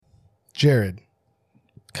Jared,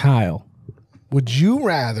 Kyle. would you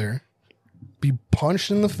rather be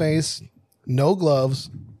punched in the face, no gloves,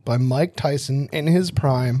 by Mike Tyson in his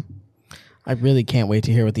prime? I really can't wait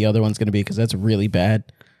to hear what the other one's going to be because that's really bad.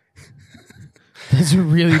 That's a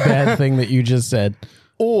really bad thing that you just said.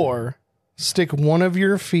 Or stick one of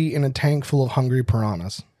your feet in a tank full of hungry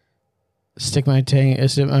piranhas? Stick my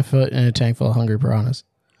foot in a tank full of hungry piranhas.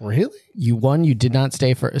 Really? You did not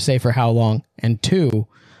say for how long, and two,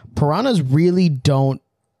 piranhas really don't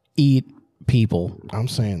eat people. I'm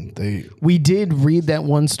saying We did read that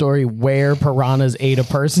one story where piranhas ate a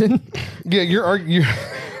person. Yeah, you're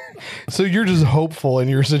so you're just hopeful in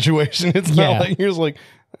your situation. It's Yeah. not like you're just like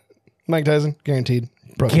Mike Tyson, guaranteed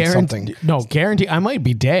broken something. No, guarantee. I might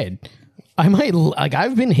be dead. I might,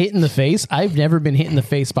 I've been hit in the face. I've never been hit in the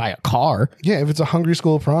face by a car. Yeah, if it's a hungry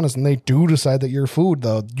school of piranhas and they do decide that you're food,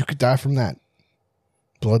 though, you could die from that.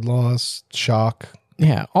 Blood loss, shock.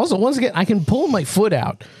 Yeah. Also, once again, I can pull my foot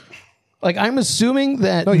out. Like, I'm assuming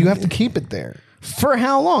that. No, you have to keep it there. For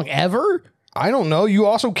how long? Ever? I don't know. You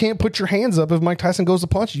also can't put your hands up if Mike Tyson goes to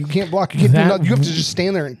punch you. You can't block. You can't do nothing. You have to just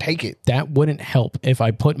stand there and take it. That wouldn't help if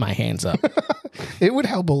I put my hands up. It would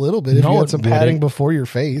help a little bit if you had some padding before your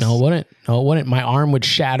face. No, it wouldn't. No, it wouldn't. My arm would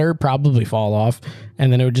shatter, probably fall off,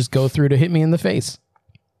 and then it would just go through to hit me in the face.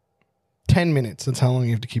 10 minutes. That's how long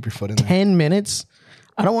you have to keep your foot in there. 10 minutes?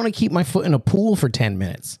 I don't want to keep my foot in a pool for 10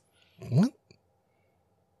 minutes. What?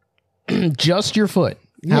 Just your foot.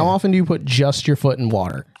 Yeah. How often do you put just your foot in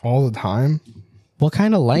water? All the time. What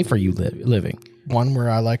kind of life are you living? One where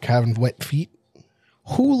I like having wet feet.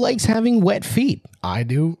 Who likes having wet feet? I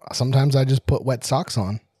do. Sometimes I just put wet socks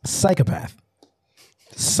on. Psychopath.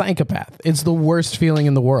 It's the worst feeling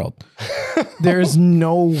in the world. There's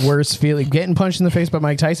no worse feeling. Getting punched in the face by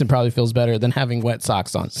Mike Tyson probably feels better than having wet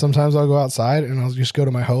socks on. Sometimes I'll go outside and I'll just go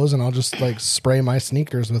to my hose and I'll just like spray my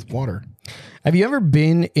sneakers with water. Have you ever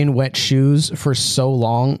been in wet shoes for so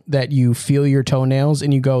long that you feel your toenails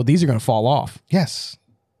and you go, these are going to fall off? Yes.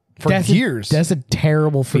 For years. That's a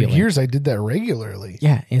terrible feeling. For years, I did that regularly.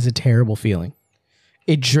 Yeah, it's a terrible feeling.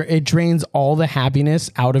 It drains all the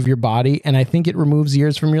happiness out of your body, and I think it removes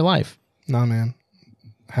years from your life. Nah, man.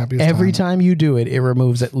 Happiest Every time you do it, it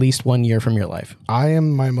removes at least 1 year from your life. I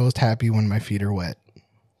am my most happy when my feet are wet.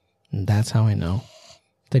 And that's how I know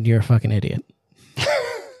that you're a fucking idiot.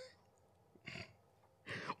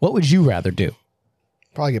 What would you rather do?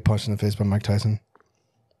 Probably get punched in the face by Mike Tyson.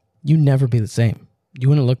 You never be the same. You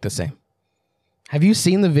wouldn't look the same. Have you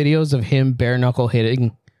seen the videos of him bare knuckle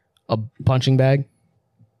hitting a punching bag?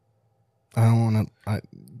 I don't want to.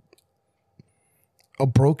 A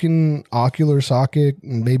broken ocular socket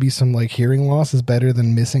and maybe some like hearing loss is better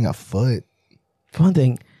than missing a foot. One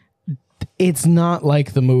thing, it's not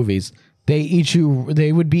like the movies.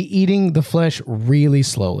 They would be eating the flesh really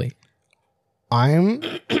slowly.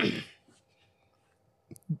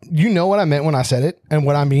 You know what I meant when I said it, and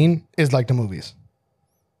what I mean is like the movies.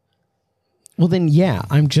 Well, then, yeah,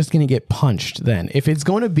 I'm just going to get punched then. If it's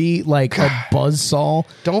going to be like a buzzsaw.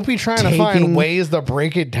 Don't be trying to find ways to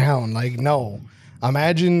break it down. Like, no.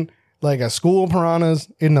 Imagine like a school of piranhas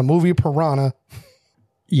in the movie Piranha.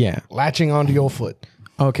 Yeah. Latching onto your foot.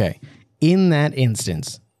 Okay. In that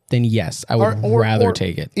instance, then yes, I would rather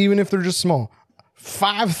take it. Even if they're just small.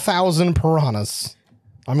 5,000 piranhas.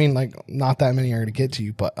 I mean, like, not that many are going to get to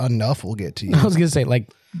you, but enough will get to you. I was going to say, like,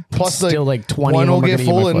 plus, still like 20 one of them will are get gonna eat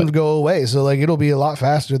full my and foot. go away. So, like, it'll be a lot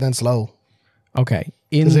faster than slow. Okay.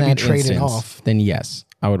 In Because they'd be that trading instance, off. then yes,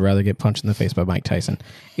 I would rather get punched in the face by Mike Tyson.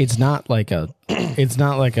 It's not like an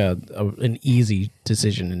easy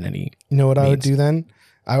decision in any. You know what I would do then?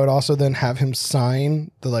 I would also then have him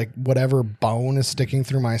sign the like whatever bone is sticking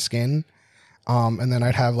through my skin, and then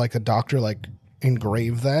I'd have like the doctor like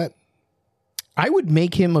engrave that. I would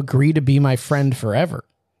make him agree to be my friend forever.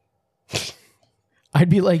 I'd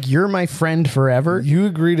be like, "You're my friend forever." You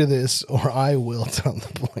agree to this, or I will tell the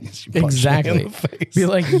police. You punched me in the face. Be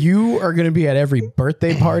like, you are going to be at every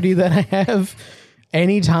birthday party that I have.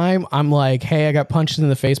 Anytime I'm like, hey, I got punched in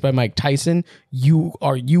the face by Mike Tyson, you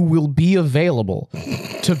will be available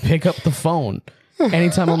to pick up the phone.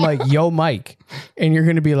 Anytime I'm like, yo, Mike, and you're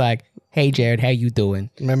going to be like, hey, Jared, how you doing?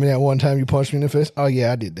 Remember that one time you punched me in the face? Oh,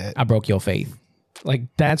 yeah, I did that. I broke your faith. Like,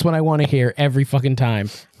 that's what I want to hear every fucking time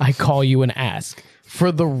I call you and ask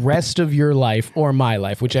for the rest of your life or my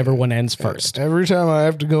life, whichever one ends first. Every time I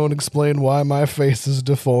have to go and explain why my face is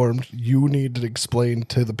deformed, you need to explain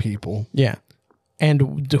to the people. Yeah.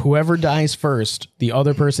 And whoever dies first, the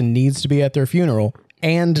other person needs to be at their funeral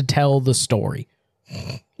and tell the story.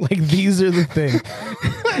 Like, these are the things.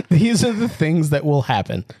 These are the things that will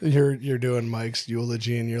happen. You're doing Mike's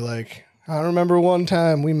eulogy, and you're like, I remember one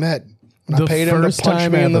time we met I paid him to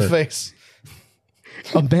punch me in the face.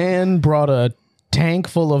 A man brought a tank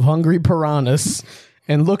full of hungry piranhas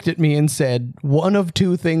and looked at me and said, one of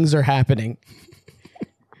two things are happening.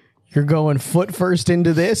 You're going foot first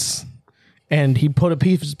into this. And he put a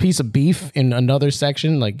piece of beef in another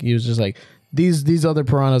section. Like, he was just like, these other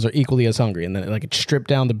piranhas are equally as hungry. And then like it stripped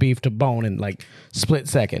down the beef to bone in like split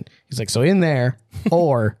second. He's like, so in there,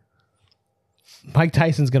 or Mike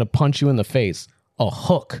Tyson's going to punch you in the face. A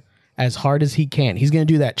hook as hard as he can. He's going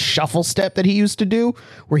to do that shuffle step that he used to do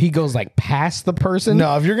where he goes like past the person.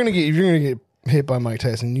 No, if you're gonna get hit by Mike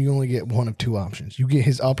Tyson, you only get one of two options. You get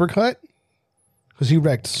his uppercut, because he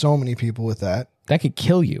wrecked so many people with that. That could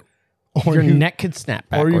kill you. Or your neck could snap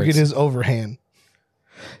backwards. Or you get his overhand.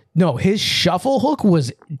 No, his shuffle hook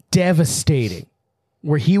was devastating,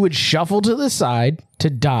 where he would shuffle to the side to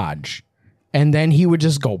dodge, and then he would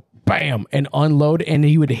just go bam and unload, and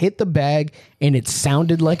he would hit the bag, and it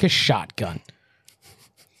sounded like a shotgun.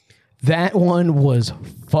 That one was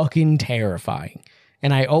fucking terrifying.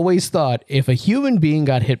 And I always thought if a human being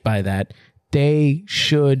got hit by that, they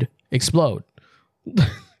should explode.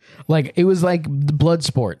 Like, it was like the blood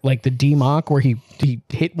sport, like the D-Mock, where he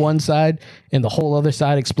hit one side and the whole other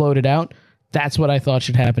side exploded out. That's what I thought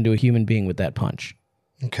should happen to a human being with that punch.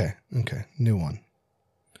 Okay. New one.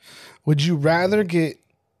 Would you rather get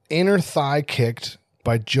inner thigh kicked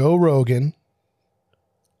by Joe Rogan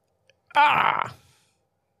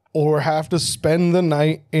or have to spend the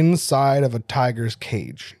night inside of a tiger's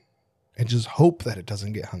cage and just hope that it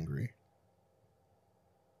doesn't get hungry?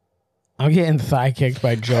 I'm getting thigh kicked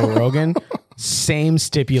by Joe Rogan. Same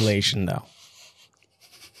stipulation, though.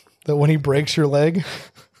 That when he breaks your leg?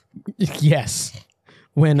 Yes.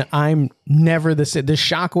 When I'm never the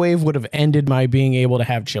shockwave would have ended my being able to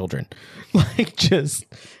have children. Like, just,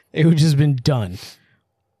 it would just been done.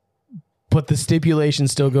 But the stipulation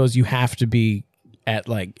still goes, you have to be at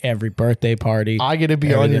like every birthday party. I get to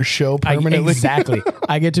be on your show permanently. Exactly.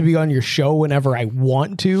 I get to be on your show whenever I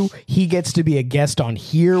want to. He gets to be a guest on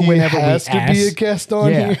here whenever we ask. He has to be a guest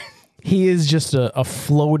on here. He is just a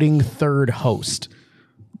floating third host.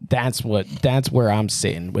 That's where I'm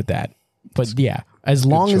sitting with that. But yeah, as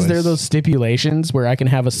long as there are those stipulations where I can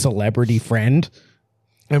have a celebrity friend.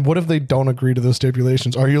 And what if they don't agree to those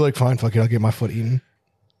stipulations? Are you like, fine, fuck it, I'll get my foot eaten?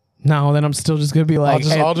 No, then I'm still just going to be like...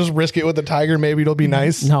 I'll just risk it with the tiger. Maybe it'll be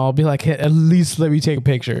nice. No, I'll be like, hey, at least let me take a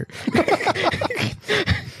picture.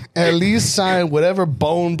 At least sign whatever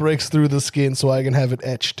bone breaks through the skin so I can have it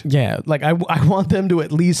etched. Yeah, like I want them to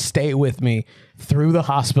at least stay with me through the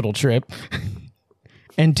hospital trip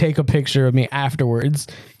and take a picture of me afterwards,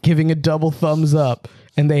 giving a double thumbs up,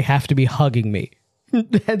 and they have to be hugging me.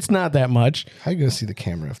 That's not that much. How are you going to see the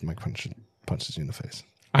camera if Mike punches you in the face?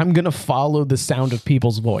 I'm going to follow the sound of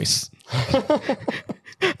people's voice.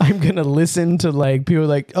 I'm going to listen to like people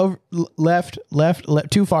like, oh, left,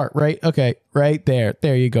 too far, right? Okay, right there.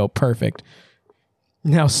 There you go. Perfect.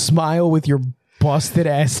 Now smile with your busted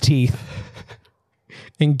ass teeth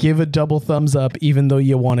and give a double thumbs up even though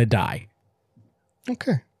you want to die.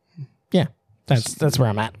 Okay. Yeah, that's where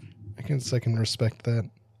I'm at. I can respect that.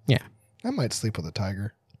 Yeah. I might sleep with a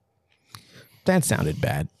tiger. That sounded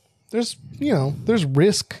bad. There's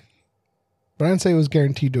risk, but I didn't say it was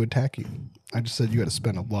guaranteed to attack you. I just said you had to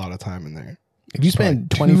spend a lot of time in there. If you spend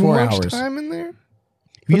 24 hours time in there,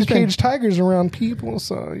 there's caged tigers around people.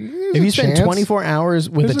 So if you spend 24 hours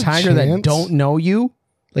with a tiger that don't know you,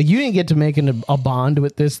 like you didn't get to make a bond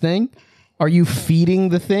with this thing. Are you feeding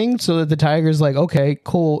the thing so that the tiger's like, okay,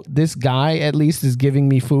 cool, this guy at least is giving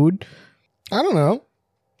me food? I don't know.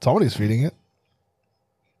 Somebody's feeding it.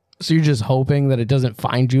 So you're just hoping that it doesn't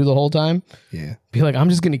find you the whole time? Yeah. Be like, I'm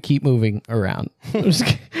just going to keep moving around. I'm just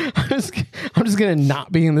going to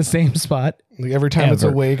not be in the same spot. Like every time it's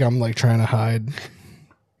awake, I'm like trying to hide.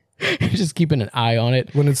 You're just keeping an eye on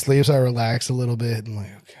it. When it sleeps, I relax a little bit. And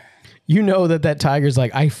like, okay. You know that tiger's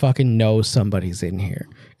like, I fucking know somebody's in here.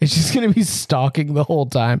 It's just going to be stalking the whole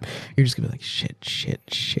time. You're just going to be like, shit.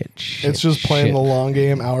 It's just playing the long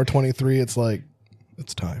game. Hour 23. It's like,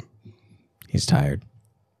 it's time. He's tired.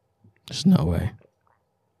 There's no way.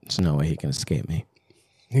 There's no way he can escape me.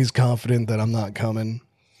 He's confident that I'm not coming.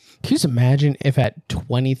 Can you just imagine if at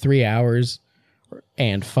 23 hours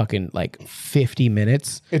and fucking like 50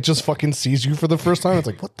 minutes, it just fucking sees you for the first time? It's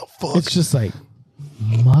like, what the fuck? It's just like,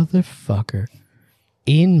 motherfucker,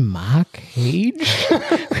 in my cage?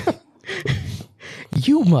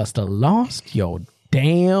 You must have lost your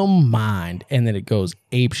damn mind. And then it goes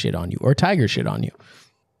ape shit on you or tiger shit on you.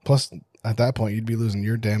 Plus, at that point, you'd be losing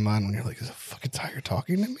your damn mind when you're like, is a fucking tiger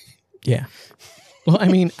talking to me? Yeah. Well, I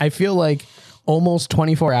mean, I feel like almost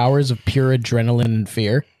 24 hours of pure adrenaline and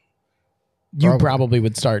fear. You probably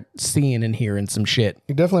would start seeing and hearing some shit.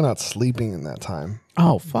 You're definitely not sleeping in that time.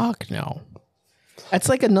 Oh, fuck no. That's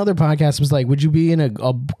like another podcast was like, would you be in a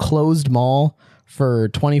closed mall for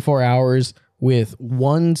 24 hours with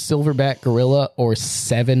 1 silverback gorilla or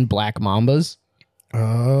 7 black mambas?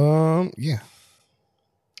 Yeah.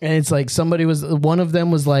 And it's like one of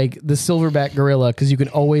them was like the silverback gorilla because you can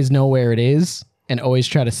always know where it is and always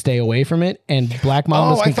try to stay away from it. And black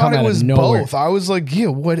mambas can come out of nowhere. Both. I was like, yeah,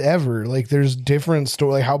 whatever. Like, there's different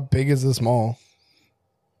story. Like, how big is this mall?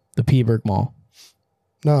 The Peaburg Mall.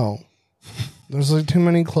 No. There's like too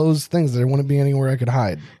many closed things. There wouldn't be anywhere I could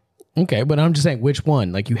hide. Okay, but I'm just saying which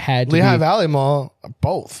one. Like, you had to Lehigh Valley Mall,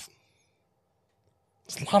 both.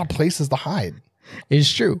 There's a lot of places to hide.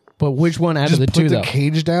 It's true. But which one out of the two, though? though?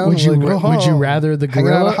 Cage down? Would you rather the hanging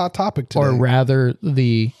out gorilla a Hot Topic today. or rather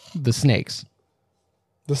the snakes?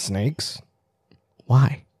 The snakes?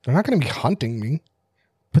 Why? They're not going to be hunting me.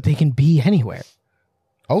 But they can be anywhere.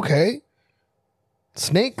 Okay.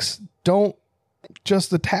 Snakes don't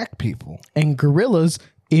just attack people. And gorillas,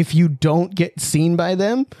 if you don't get seen by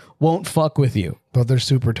them, won't fuck with you. But they're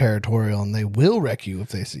super territorial and they will wreck you if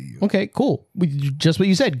they see you. Okay, cool. Just what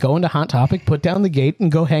you said. Go into Hot Topic, put down the gate,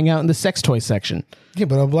 and go hang out in the sex toy section. Yeah,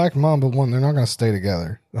 but a black mamba one, they're not going to stay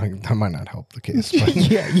together. Like, that might not help the case. But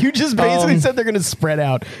Yeah, you just basically said they're going to spread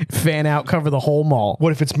out, fan out, cover the whole mall.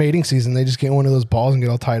 what if it's mating season? They just get one of those balls and get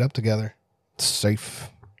all tied up together. It's safe.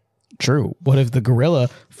 True. What if the gorilla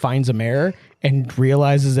finds a mirror and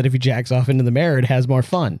realizes that if he jacks off into the mirror, it has more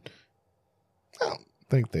fun? I don't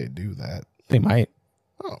think they do that. They might.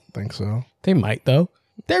 I don't think so. They might, though.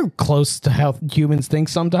 They're close to how humans think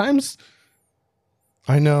sometimes.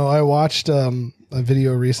 I know. I watched a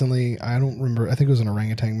video recently. I don't remember. I think it was an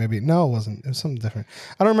orangutan, maybe. No, it wasn't. It was something different.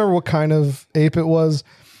 I don't remember what kind of ape it was,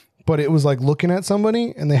 but it was like looking at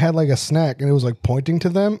somebody and they had like a snack and it was like pointing to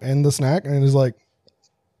them and the snack and it was like,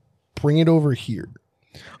 bring it over here.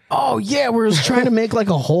 Oh, yeah, where it was trying to make like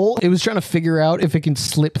a hole. It was trying to figure out if it can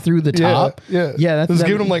slip through the top. Yeah. Yeah. It was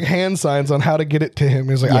giving him like hand signs on how to get it to him.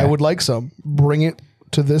 He was like, Yeah. I would like some. Bring it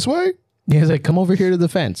to this way. He's like, come over here to the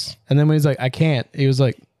fence. And then when he's like, I can't, he was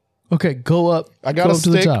like, okay, go up. I got go a up to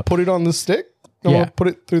the stick. top. Put it on the stick. I'm Yeah. gonna put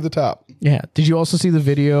it through the top. Yeah. Did you also see the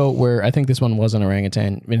video where I think this one was an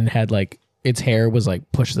orangutan and it had like its hair was like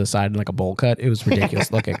pushed to the side in like a bowl cut? It was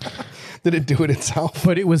ridiculous looking. Did it do it itself?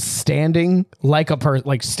 But it was standing like a person,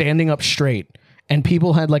 like standing up straight. And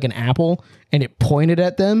people had like an apple and it pointed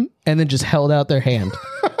at them and then just held out their hand.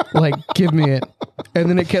 Like, give me it. And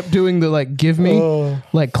then it kept doing the like, give me,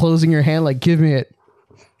 like closing your hand, like, give me it.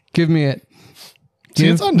 Give me it. See,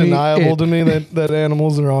 it's Give undeniable me it. to me that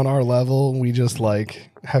animals are on our level. We just like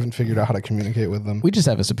haven't figured out how to communicate with them. We just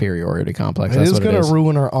have a superiority complex. It That's is what going it is. to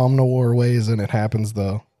ruin our omnivore ways, and it happens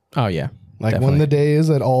though. Oh, yeah. Like Definitely. when the day is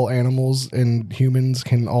that all animals and humans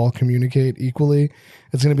can all communicate equally,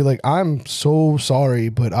 it's going to be like, I'm so sorry,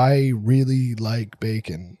 but I really like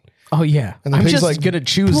bacon. Oh, yeah. And the I'm pig's just like, going to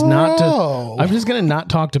choose not to. "Bro." I'm just going to not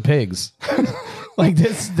talk to pigs. Like,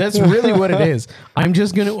 that's really what it is. I'm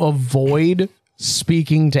just going to avoid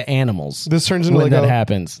speaking to animals. This turns into when like that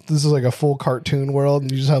happens. This is like a full cartoon world, and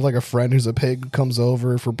you just have like a friend who's a pig who comes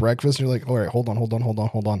over for breakfast, and you're like, all right, hold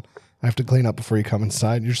on. I have to clean up before you come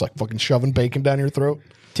inside. And you're just like fucking shoving bacon down your throat.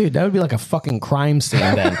 Dude, that would be like a fucking crime scene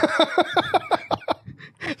then.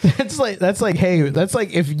 That's like, hey, that's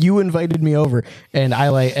like if you invited me over and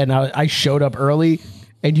I showed up early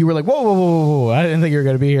and you were like, whoa, I didn't think you were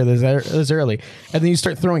going to be here this early. And then you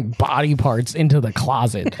start throwing body parts into the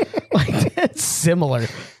closet. Like, that's similar.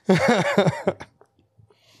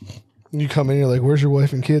 You come in, you're like, where's your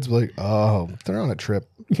wife and kids? We're like, oh, they're on a trip.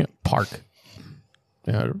 Yeah, park.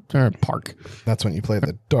 Yeah, they're at a park. That's when you play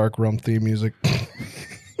the dark rum theme music.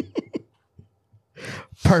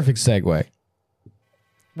 Perfect segue.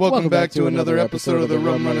 Welcome back to another episode of the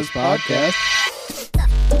Rum Runners Podcast.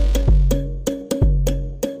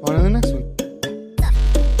 On to the next one.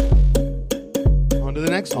 On to the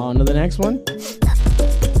next one. On to the next one.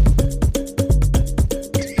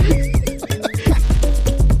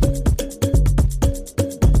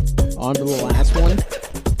 On to the last one.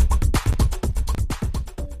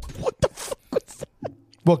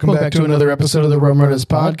 Welcome back to another episode of the Rum Runners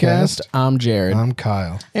Podcast. I'm Jared. I'm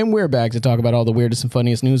Kyle. And we're back to talk about all the weirdest and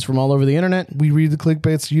funniest news from all over the internet. We read the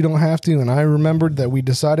clickbait so you don't have to, and I remembered that we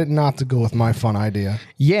decided not to go with my fun idea.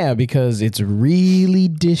 Yeah, because it's really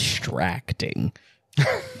distracting.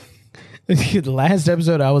 The last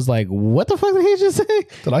episode, I was like, what the fuck did he just say?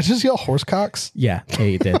 Did I just yell horsecocks? Yeah,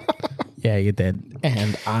 you did. Yeah, you did.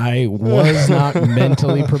 And I was not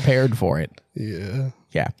mentally prepared for it. Yeah.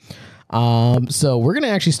 Yeah. So we're going to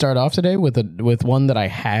actually start off today with one that I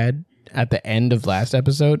had at the end of last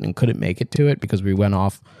episode and couldn't make it to it because we went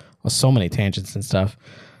off on so many tangents and stuff.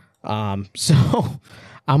 So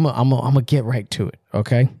I'm gonna get right to it.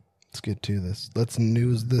 Okay, let's get to this. Let's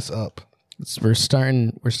news this up. We're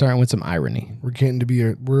starting with some irony. We're getting to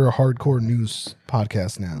be we're a hardcore news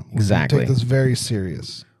podcast now. We're Exactly. take this very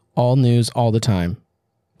serious. All news, all the time.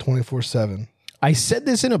 24/7. I said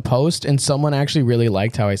this in a post, and someone actually really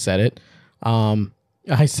liked how I said it.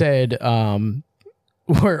 I said,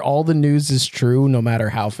 where all the news is true, no matter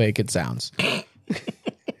how fake it sounds. I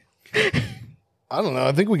don't know.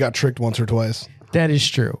 I think we got tricked once or twice. That is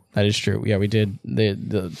true. Yeah, we did.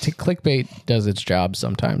 The clickbait does its job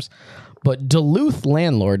sometimes. But Duluth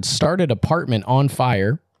landlord started apartment on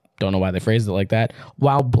fire. Don't know why they phrased it like that.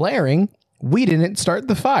 While blaring, "We didn't start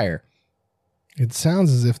the fire." It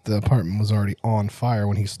sounds as if the apartment was already on fire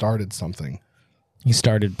when he started something. He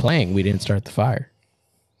started playing "We Didn't Start the Fire."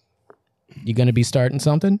 You gonna be starting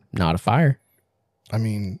something? Not a fire. I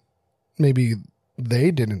mean, maybe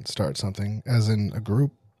they didn't start something, as in a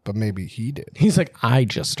group, but maybe he did. He's like, "I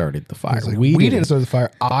just started the fire. He's like, we didn't start the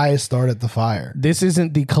fire. I started the fire." This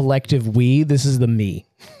isn't the collective we. This is the me.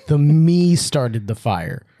 The me started the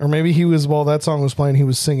fire. Or maybe he was, while that song was playing, he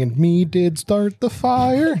was singing, "Me did start the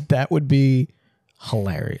fire." That would be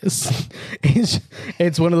hilarious.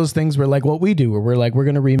 It's one of those things where, like what we do, where we're like, we're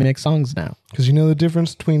going to remix songs now. Because you know the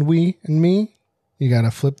difference between we and me? You got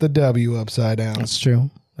to flip the W upside down. That's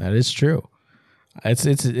true. That is true. It's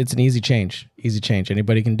an easy change. Easy change.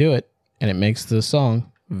 Anybody can do it. And it makes the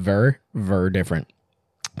song ver different.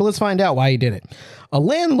 But let's find out why he did it. A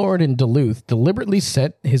landlord in Duluth deliberately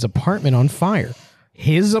set his apartment on fire.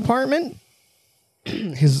 His apartment?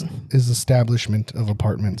 His establishment of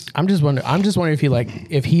apartments. I'm just wondering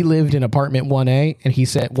if he lived in apartment 1A and he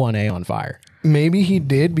set 1A on fire. Maybe he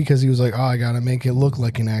did because he was like, "Oh, I gotta make it look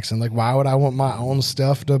like an accident. Like, why would I want my own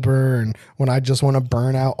stuff to burn when I just want to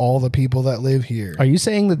burn out all the people that live here?" Are you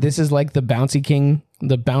saying that this is like the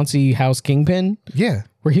bouncy house kingpin? Yeah.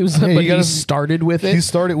 Where he was, but he started with it. He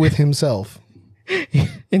started with himself.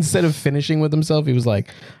 Instead of finishing with himself, he was like,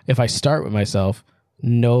 "If I start with myself,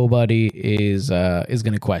 nobody is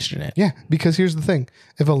going to question it." Yeah, because here's the thing: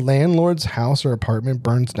 if a landlord's house or apartment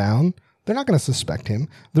burns down, they're not going to suspect him.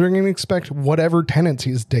 They're going to expect whatever tenants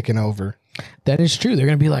he's dicking over. That is true. They're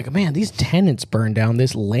going to be like, "Man, these tenants burned down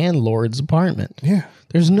this landlord's apartment." Yeah,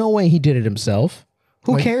 there's no way he did it himself.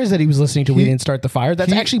 Who cares that he was listening to "We Didn't Start the Fire"?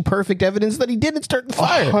 That's actually perfect evidence that he didn't start the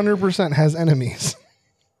fire. 100% has enemies.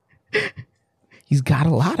 He's got a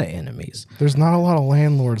lot of enemies. There's not a lot of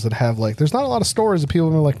landlords that have there's not a lot of stories of people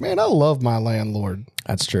who are like, "Man, I love my landlord."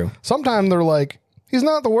 That's true. Sometimes they're like, "He's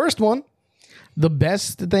not the worst one." The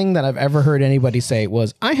best thing that I've ever heard anybody say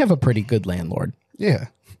was, "I have a pretty good landlord." Yeah.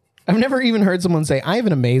 I've never even heard someone say, "I have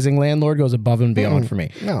an amazing landlord," goes above and beyond for me.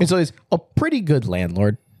 No. It's always a pretty good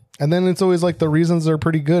landlord. And then it's always like the reasons they're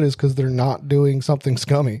pretty good is because they're not doing something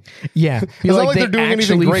scummy. Yeah. It's not like they're doing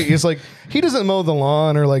anything great. It's like, he doesn't mow the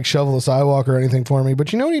lawn or shovel the sidewalk or anything for me.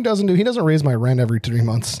 But you know what he doesn't do? He doesn't raise my rent every 3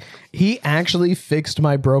 months. He actually fixed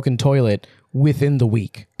my broken toilet within the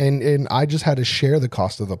week. And I just had to share the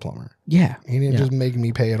cost of the plumber. Yeah. He didn't just make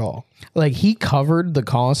me pay it all. Like, he covered the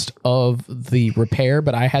cost of the repair,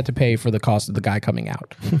 but I had to pay for the cost of the guy coming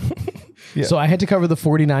out. Yeah. So I had to cover the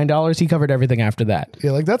 $49. He covered everything after that.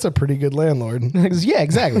 Yeah, that's a pretty good landlord. Yeah,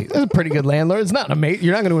 exactly. That's a pretty good landlord. It's not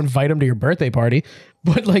you're not going to invite him to your birthday party,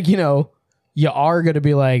 but you are going to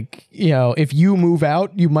be like, if you move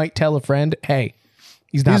out, you might tell a friend, "Hey,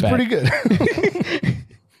 he's not bad. Pretty good.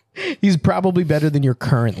 He's probably better than your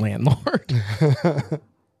current landlord."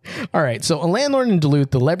 All right. So a landlord in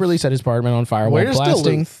Duluth deliberately set his apartment on fire while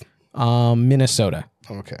blasting Minnesota.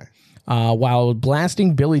 Okay. While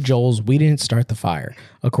blasting Billy Joel's "We Didn't Start the Fire,"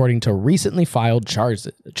 according to recently filed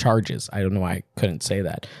charges. I don't know why I couldn't say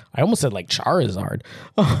that. I almost said Charizard.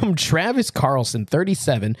 Travis Carlson,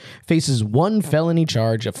 37, faces one felony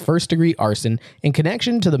charge of first-degree arson in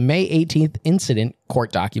connection to the May 18th incident,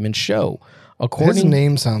 court documents show. His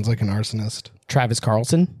name sounds like an arsonist. Travis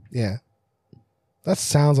Carlson? Yeah. That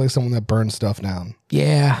sounds like someone that burns stuff down.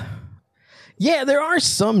 Yeah. Yeah, there are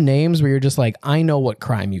some names where you're just like, I know what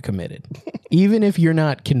crime you committed. Even if you're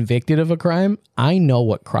not convicted of a crime, I know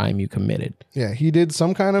what crime you committed. Yeah, he did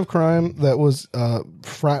some kind of crime that was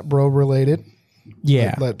frat bro related.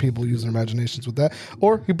 Yeah. Let people use their imaginations with that.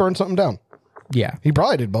 Or he burned something down. Yeah. He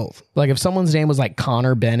probably did both. Like if someone's name was like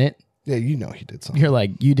Connor Bennett Yeah, you know he did something. You're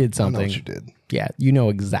like, you did I know something. what you did. Yeah, you know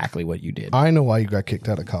exactly what you did. I know why you got kicked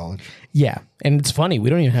out of college. Yeah, and it's funny. We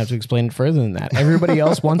don't even have to explain it further than that. Everybody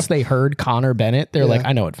else, once they heard Connor Bennett, they're like,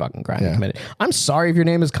 I know what fucking crime you committed. I'm sorry if your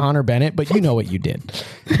name is Connor Bennett, but you know what you did.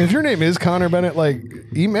 If your name is Connor Bennett, like,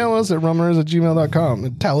 email us at rumrunners@gmail.com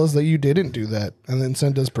and tell us that you didn't do that, and then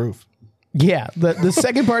send us proof. Yeah, the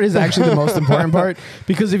second part is actually the most important part,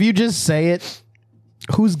 because if you just say it,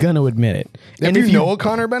 who's going to admit it? And if you know a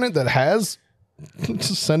Connor Bennett that has,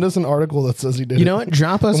 just send us an article that says he did it. You know what?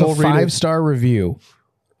 Drop us And we'll a read it. 5-star review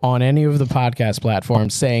on any of the podcast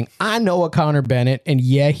platforms saying, I know a Connor Bennett, and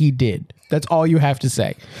yeah, he did. That's all you have to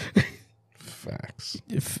say. Facts.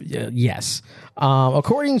 Yes.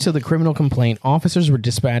 According to the criminal complaint, officers were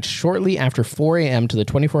dispatched shortly after 4 a.m. to the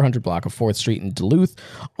 2400 block of 4th Street in Duluth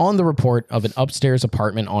on the report of an upstairs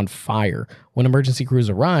apartment on fire. When emergency crews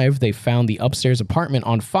arrived, they found the upstairs apartment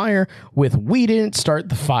on fire with "We didn't start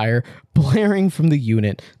the fire" blaring from the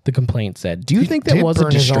unit, the complaint said. Do you think that was a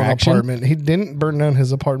distraction? Apartment. He didn't burn down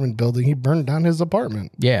his apartment building. He burned down his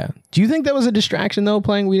apartment. Yeah. Do you think that was a distraction, though,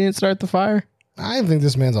 playing "We didn't start the fire"? I think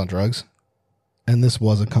this man's on drugs. And this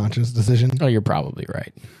was a conscious decision. Oh, you're probably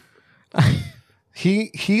right.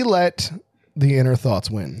 He let the inner thoughts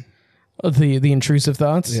win. The intrusive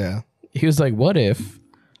thoughts? Yeah. He was like, what if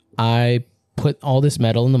I put all this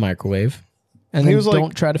metal in the microwave and then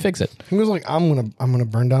don't try to fix it? He was like, I'm gonna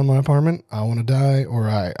burn down my apartment. I want to die, or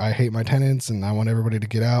I hate my tenants and I want everybody to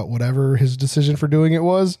get out, whatever his decision for doing it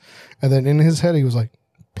was. And then in his head, he was like,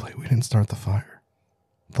 we didn't start the fire.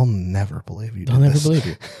 They'll never believe you. They'll never believe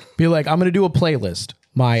you. Be like, I'm going to do a playlist.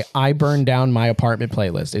 My I burned down my apartment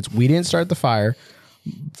playlist. It's "We didn't start the fire,"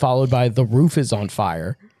 followed by "The roof is on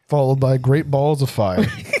fire," followed by "Great balls of fire."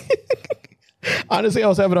 Honestly, I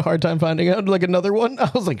was having a hard time finding out like another one. I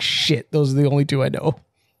was like, shit, those are the only two I know.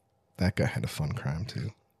 That guy had a fun crime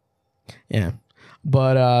too. Yeah.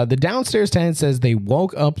 But the downstairs tenant says they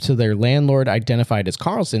woke up to their landlord, identified as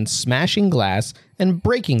Carlson, smashing glass and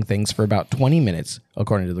breaking things for about 20 minutes,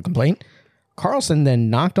 according to the complaint. Carlson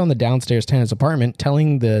then knocked on the downstairs tenant's apartment,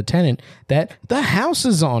 telling the tenant that the house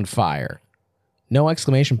is on fire. No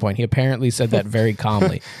exclamation point. He apparently said that very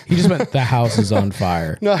calmly. He just went, the house is on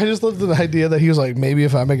fire. No, I just loved the idea that he was like, maybe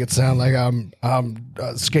if I make it sound like I'm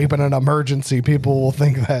escaping an emergency, people will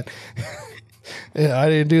think that... Yeah, I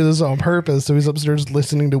didn't do this on purpose. So he's upstairs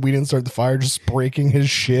listening to "We Didn't Start the Fire," just breaking his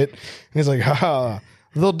shit. And he's like, haha,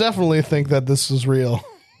 they'll definitely think that this is real.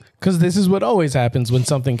 Because this is what always happens when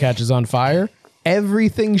something catches on fire.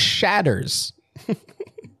 Everything shatters.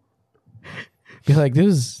 Be like,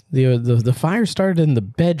 this the fire started in the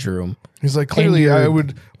bedroom. He's like, clearly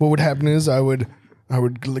what would happen is I would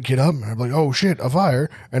get up and I'd be like, oh shit, a fire.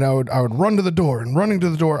 And I would run to the door, and running to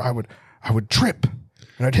the door, I would trip.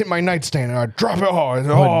 And I'd hit my nightstand and I'd drop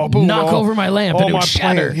it. Boom, knock over my lamp and it would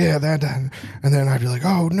shatter. Yeah, that. And then I'd be like,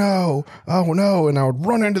 oh no. And I would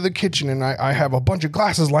run into the kitchen and I have a bunch of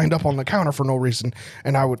glasses lined up on the counter for no reason.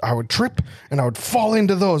 And I would trip and I would fall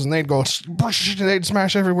into those and they'd go, they'd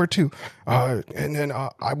smash everywhere too. And then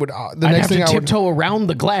I would, I'd have to tiptoe around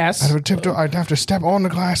the glass. I'd have to step on the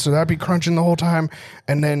glass, so that'd be crunching the whole time.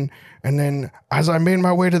 And then as I made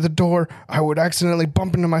my way to the door, I would accidentally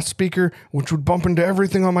bump into my speaker, which would bump into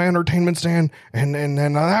everything on my entertainment stand, and then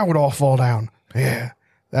that would all fall down. Yeah,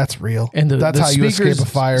 that's real. And that's how you escape a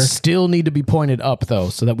fire. Still need to be pointed up, though,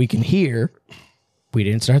 so that we can hear, "We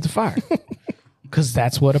didn't start the fire." Because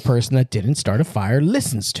that's what a person that didn't start a fire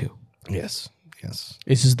listens to. Yes.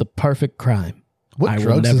 This is the perfect crime. What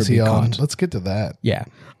drugs is he on? Let's get to that. Yeah.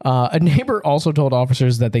 A neighbor also told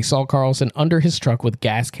officers that they saw Carlson under his truck with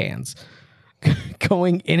gas cans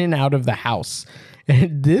going in and out of the house.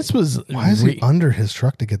 And this was... Why is he under his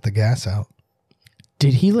truck to get the gas out?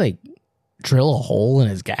 Did he like drill a hole in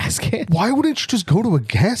his gas can? Why wouldn't you just go to a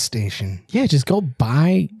gas station? Yeah, just go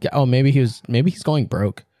buy... Oh, maybe he's going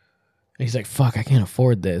broke. And he's like, fuck, I can't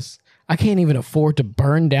afford this. I can't even afford to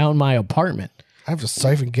burn down my apartment. I have to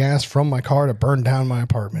siphon gas from my car to burn down my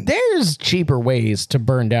apartment. There's cheaper ways to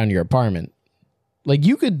burn down your apartment. Like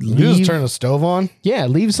you could leave... You just turn the stove on? Yeah,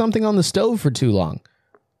 leave something on the stove for too long.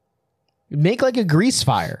 Make like a grease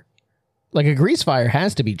fire. Like a grease fire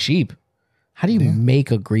has to be cheap. How do you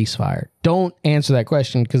make a grease fire? Don't answer that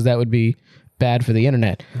question because that would be bad for the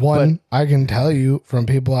internet. I can tell you from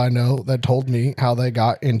people I know that told me how they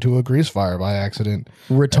got into a grease fire by accident.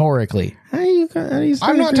 Rhetorically.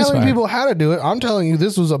 I'm not telling people how to do it. I'm telling you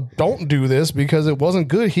this was don't do this because it wasn't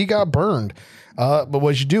good. He got burned. But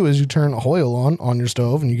what you do is you turn oil on your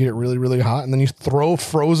stove and you get it really, really hot and then you throw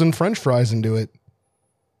frozen French fries into it.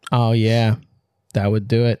 Oh, yeah. That would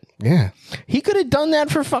do it. Yeah. He could have done that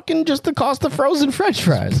for fucking just the cost of frozen French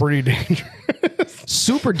fries. Pretty dangerous.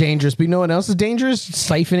 Super dangerous, but you know what else is dangerous?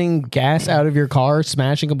 Siphoning gas out of your car,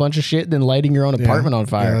 smashing a bunch of shit, then lighting your own apartment on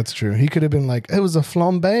fire. Yeah, that's true. He could have been like, it was a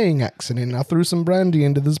flambeing accident. I threw some brandy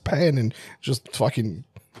into this pan and just fucking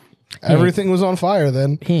everything was on fire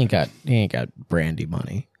then. He ain't got brandy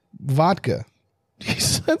money. Vodka.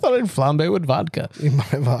 I thought I'd flambe with vodka. You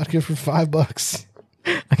buy vodka for $5.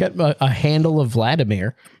 I got a handle of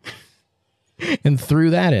Vladimir and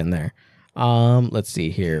threw that in there. Let's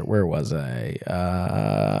see here. Where was I?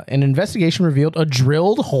 An investigation revealed a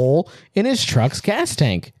drilled hole in his truck's gas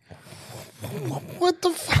tank. What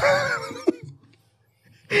the fuck?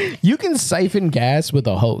 You can siphon gas with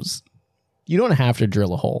a hose. You don't have to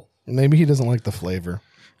drill a hole. Maybe he doesn't like the flavor.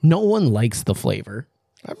 No one likes the flavor.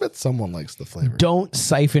 I bet someone likes the flavor. Don't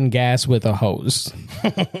siphon gas with a hose.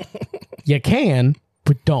 You can,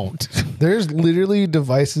 but don't. There's literally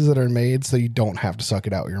devices that are made so you don't have to suck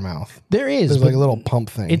it out with your mouth. There is. There's like a little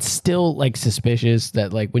pump thing. It's still like suspicious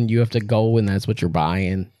that like when you have to go and that's what you're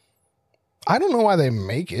buying. I don't know why they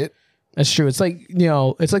make it. That's true. It's like, you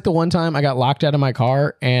know, it's like the one time I got locked out of my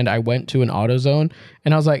car and I went to an AutoZone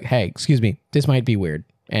and I was like, hey, excuse me, this might be weird.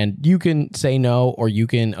 And you can say no or you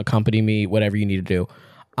can accompany me, whatever you need to do.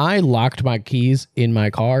 I locked my keys in my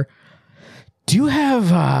car. Do you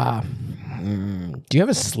have a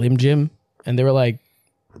Slim Jim? And they were like,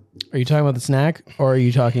 are you talking about the snack or are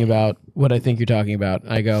you talking about what I think you're talking about?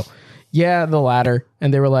 And I go, yeah, the latter.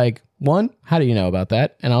 And they were like, one, how do you know about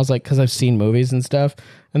that? And I was like, because I've seen movies and stuff.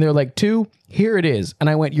 And they were like, two, here it is. And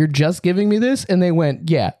I went, you're just giving me this? And they went,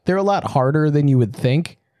 yeah, they're a lot harder than you would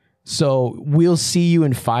think. So we'll see you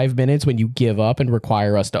in 5 minutes when you give up and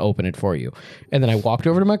require us to open it for you. And then I walked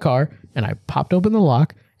over to my car and I popped open the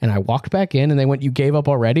lock and I walked back in and they went, you gave up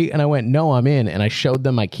already? And I went, no, I'm in. And I showed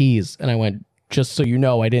them my keys and I went, just so you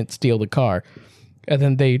know, I didn't steal the car. And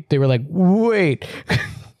then they were like, wait.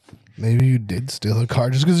 Maybe you did steal a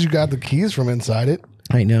car just because you got the keys from inside it.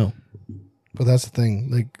 I know. But that's the thing.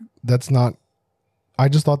 Like, that's not, I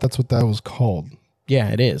just thought that's what that was called. Yeah,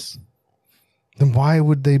 it is. Then why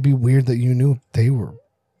would they be weird that you knew they were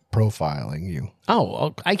profiling you?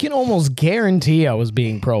 Oh, I can almost guarantee I was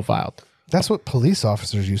being profiled. That's what police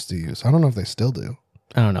officers used to use. I don't know if they still do.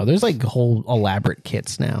 I don't know. There's like whole elaborate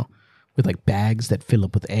kits now with like bags that fill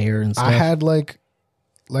up with air and stuff. I had like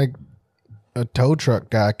a tow truck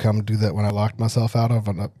guy come do that when I locked myself out of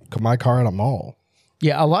my car at a mall.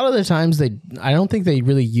 Yeah, a lot of the times I don't think they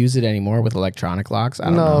really use it anymore with electronic locks. I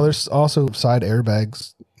don't know. There's also side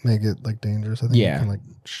airbags make it like dangerous. I think you can like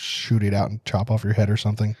shoot it out and chop off your head or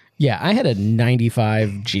something. Yeah, I had a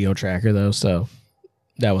 95 Geo Tracker though, so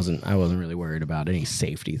I wasn't really worried about any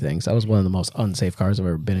safety things. That was one of the most unsafe cars I've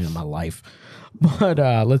ever been in my life. But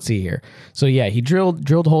let's see here. So yeah, he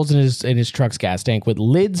drilled holes in his truck's gas tank with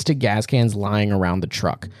lids to gas cans lying around the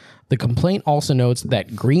truck. The complaint also notes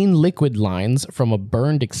that green liquid lines from a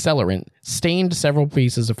burned accelerant stained several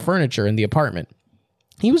pieces of furniture in the apartment.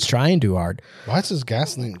 He was trying too hard. Why is his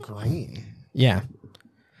gasoline green? Yeah.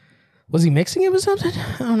 Was he mixing it with something?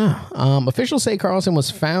 I don't know. Officials say Carlson was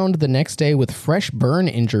found the next day with fresh burn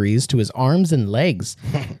injuries to his arms and legs.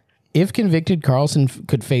 If convicted, Carlson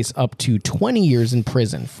could face up to 20 years in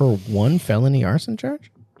prison for one felony arson charge.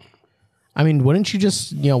 I mean, wouldn't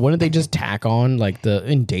they just tack on like the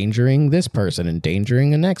endangering this person,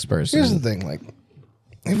 endangering the next person? Here's the thing, like,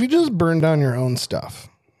 if you just burn down your own stuff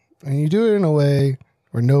and you do it in a way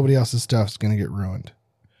where nobody else's stuff is going to get ruined,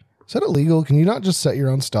 is that illegal? Can you not just set your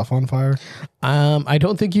own stuff on fire? I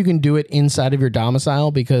don't think you can do it inside of your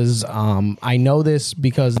domicile because I know this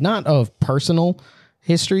because not of personal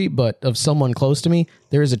history, but of someone close to me.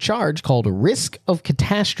 There is a charge called risk of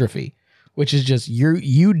catastrophe, which is just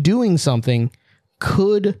you doing something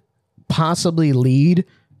could possibly lead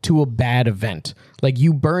to a bad event. Like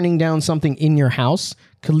you burning down something in your house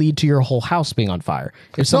could lead to your whole house being on fire.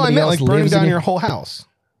 If somebody else like burning lives down in your whole house.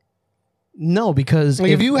 No, because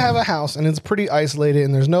like if you have a house and it's pretty isolated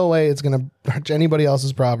and there's no way it's going to touch anybody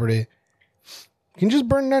else's property, you can just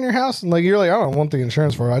burn down your house and like you're like, I don't want the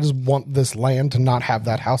insurance for it. I just want this land to not have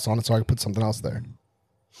that house on it so I can put something else there.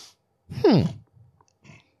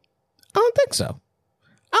 I don't think so.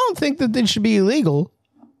 I don't think that it should be illegal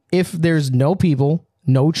if there's no people,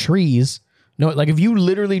 no trees, no, like if you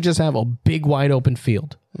literally just have a big wide open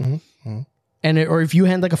field or if you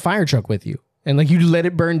had like a fire truck with you and like you let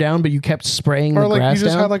it burn down, but you kept spraying the grass down. Or like you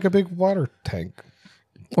just had like a big water tank.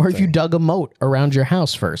 Or if you dug a moat around your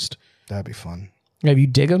house first. That'd be fun. If you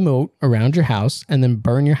dig a moat around your house and then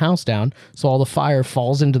burn your house down so all the fire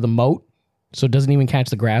falls into the moat so it doesn't even catch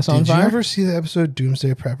the grass on Did fire. you ever see the episode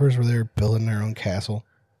Doomsday Preppers where they're building their own castle?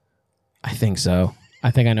 I think so.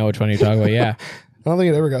 I think I know which one you're talking about. Yeah, I don't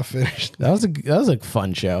think it ever got finished. that was a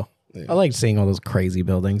fun show. I liked seeing all those crazy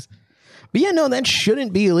buildings. But yeah, no, that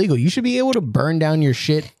shouldn't be illegal. You should be able to burn down your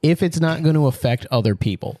shit if it's not going to affect other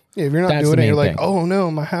people. Yeah, if you're not That's doing the it, you're main like, thing. oh no,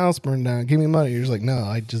 my house burned down. Give me money. You're just like, no,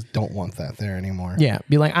 I just don't want that there anymore. Yeah,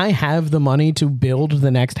 be like, I have the money to build the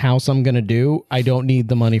next house I'm going to do. I don't need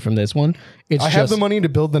the money from this one. It's I just, have the money to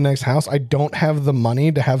build the next house. I don't have the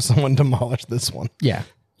money to have someone demolish this one. Yeah,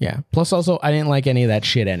 yeah. Plus, also, I didn't like any of that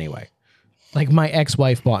shit anyway. Like, my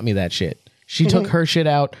ex-wife bought me that shit. She took her shit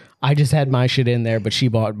out. I just had my shit in there, but she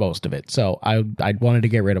bought most of it. So I wanted to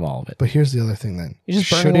get rid of all of it. But here's the other thing then. You're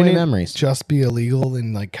just burning away memories. Just be illegal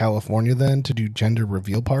in like California then to do gender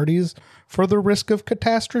reveal parties for the risk of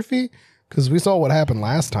catastrophe? Because we saw what happened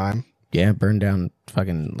last time. Yeah, burned down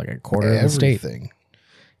fucking like a quarter of the state. Everything.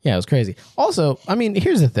 Yeah, it was crazy. Also, I mean,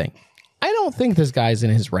 here's the thing. I don't think this guy's in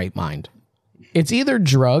his right mind. It's either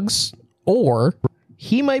drugs or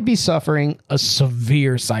he might be suffering a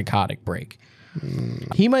severe psychotic break.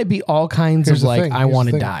 He might be all kinds Here's of the like, thing. I Here's the want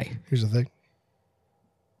to thing. die. Here's the thing.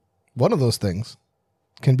 One of those things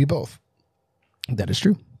can be both. That is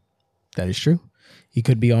true. That is true. He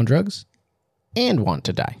could be on drugs and want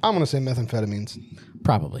to die. I'm going to say methamphetamines.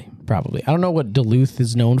 Probably. I don't know what Duluth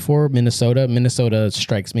is known for. Minnesota. Minnesota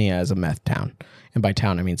strikes me as a meth town. And by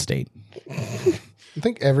town, I mean state. I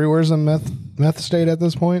think everywhere's a meth state at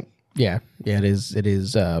this point. Yeah. Yeah, it is. It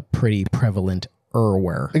is pretty prevalent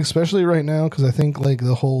everywhere. Especially right now, because I think like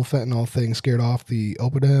the whole fentanyl thing scared off the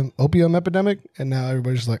opium epidemic, and now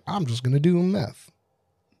everybody's just like, I'm just gonna do meth.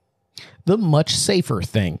 The much safer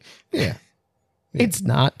thing. Yeah. It's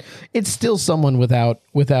not. It's still someone without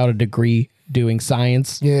a degree doing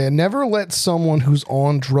science. Yeah, never let someone who's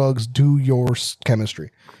on drugs do your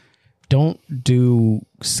chemistry. Don't do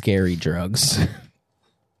scary drugs.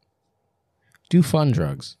 Do fun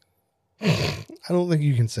drugs. I don't think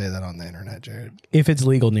you can say that on the internet, Jared. If it's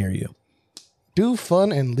legal near you. Do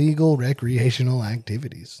fun and legal recreational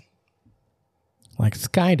activities. Like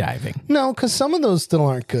skydiving. No, because some of those still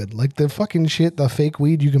aren't good. Like the fucking shit, the fake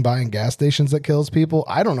weed you can buy in gas stations that kills people.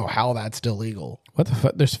 I don't know how that's still legal. What the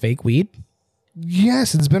fuck? There's fake weed?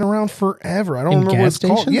 Yes, it's been around forever. I don't In remember what gas it's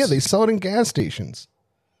called. stations? Yeah, they sell it in gas stations.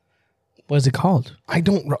 What is it called? I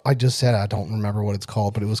just said I don't remember what it's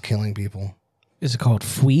called, but it was killing people. Is it called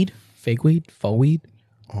weed? Fake weed? Faux weed?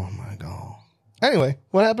 Oh my God. Anyway,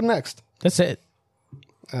 what happened next? That's it.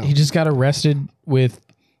 Oh. He just got arrested with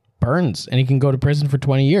burns and he can go to prison for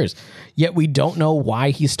 20 years. Yet we don't know why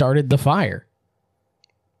he started the fire.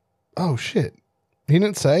 Oh shit. He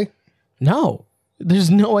didn't say? No. There's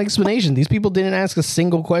no explanation. These people didn't ask a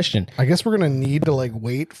single question. I guess we're going to need to like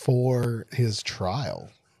wait for his trial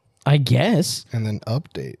I guess. and then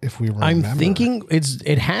update if we remember. I'm thinking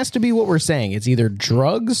it has to be what we're saying. It's either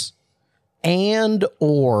drugs and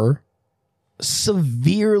or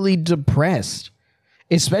severely depressed,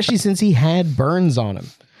 especially since he had burns on him,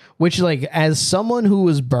 which like as someone who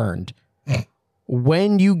was burned,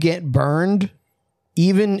 when you get burned,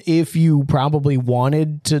 even if you probably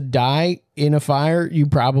wanted to die in a fire, you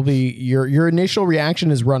probably your initial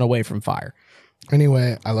reaction is run away from fire.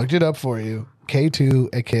 Anyway, I looked it up for you. K2,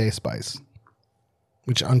 aka Spice.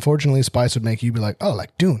 Which unfortunately Spice would make you be like, oh,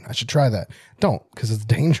 like Dune, I should try that. Don't, because it's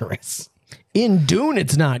dangerous. In Dune,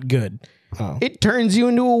 it's not good. Oh. It turns you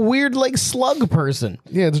into a weird like slug person.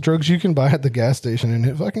 Yeah, it's drugs you can buy at the gas station and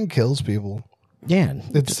it fucking kills people. Yeah,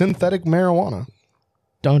 It's synthetic marijuana.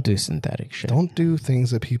 don't do synthetic shit. Don't do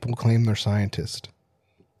things that people claim they're scientists.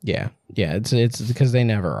 Yeah, it's because they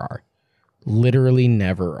never are. Literally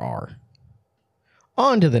never are.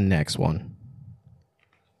 On to the next one.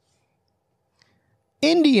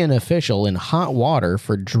 Indian official in hot water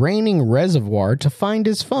for draining reservoir to find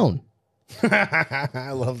his phone.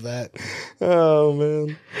 I love that. Oh,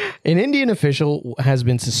 man. An Indian official has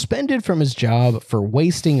been suspended from his job for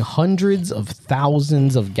wasting hundreds of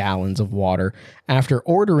thousands of gallons of water after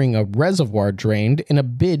ordering a reservoir drained in a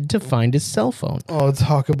bid to find his cell phone. Oh,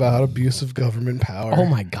 talk about abuse of government power. Oh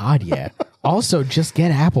my God, yeah. Also, just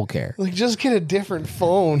get AppleCare. Like, just get a different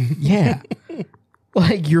phone. Yeah.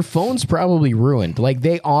 Like, your phone's probably ruined. Like,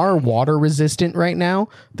 they are water resistant right now.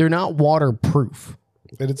 They're not waterproof.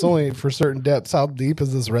 And it's only for certain depths. How deep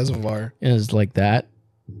is this reservoir? It's like that.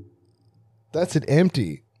 That's it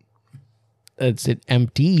empty. It's it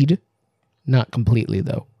emptied. Not completely,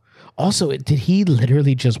 though. Also, did he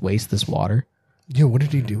literally just waste this water? Yeah, what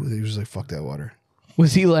did he do with it? He was just like, fuck that water.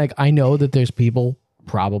 Was he like, I know that there's people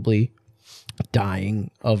probably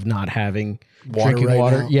dying of not having Water drinking right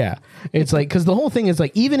water. now. Yeah. It's like, because the whole thing is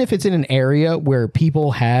like, even if it's in an area where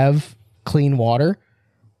people have clean water,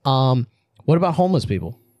 what about homeless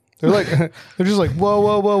people? They're like, they're just like, whoa,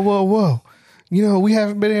 whoa, whoa, whoa, whoa. You know, we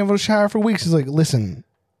haven't been able to shower for weeks. It's like, listen,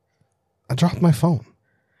 I dropped my phone.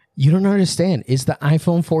 You don't understand. It's the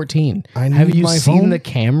iPhone 14. I need Have you my seen phone. the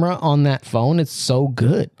camera on that phone? It's so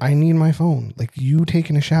good. I need my phone. Like, you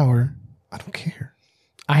taking a shower, I don't care.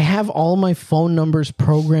 I have all my phone numbers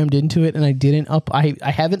programmed into it, and I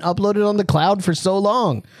haven't uploaded on the cloud for so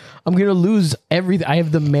long. I'm gonna lose everything. I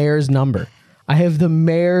have the mayor's number. I have the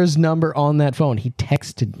mayor's number on that phone. He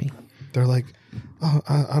texted me. They're like, oh,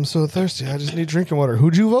 I'm so thirsty. I just need drinking water.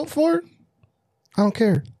 Who'd you vote for? I don't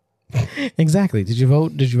care. Exactly. Did you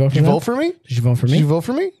vote? Did you vote for Did you them? vote for me? Did you vote for Did me? you vote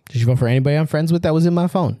for me? Did you vote for anybody I'm friends with that was in my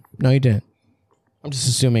phone? No, you didn't. I'm just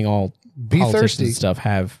assuming all Be politicians thirsty. and stuff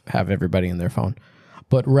have everybody in their phone.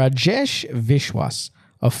 But Rajesh Vishwas,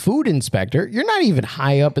 a food inspector, you're not even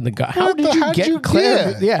high up in the How What did the- you how'd get you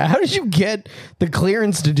clear? get? Yeah, how did you get the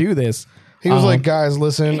clearance to do this? He was like, guys,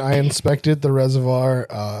 listen, I inspected the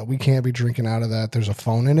reservoir. We can't be drinking out of that. There's a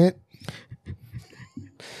phone in it.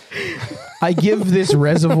 I give this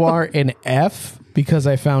reservoir an F because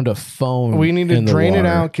I found a phone. We need to in the drain it water.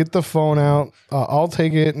 out, get the phone out. I'll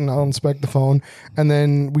take it and I'll inspect the phone. And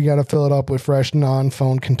then we got to fill it up with fresh,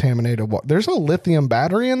 non-phone contaminated water. There's a lithium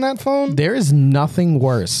battery in that phone. There is nothing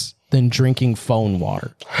worse than drinking phone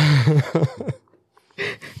water.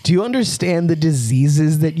 Do you understand the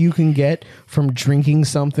diseases that you can get from drinking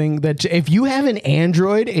something that if you have an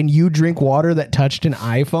Android and you drink water that touched an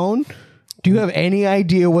iPhone, do you have any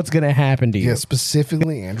idea what's going to happen to you? Yeah,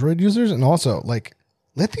 specifically Android users. And also, like,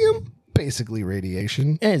 lithium, basically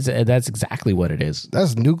radiation. That's exactly what it is.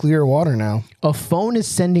 That's nuclear water now. A phone is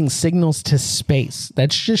sending signals to space.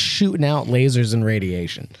 That's just shooting out lasers and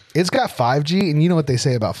radiation. It's got 5G, and you know what they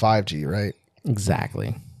say about 5G, right?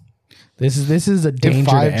 Exactly. This is a If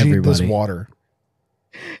danger to 5G everybody. this water.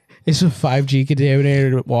 It's a 5G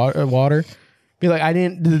contaminated water. Be like,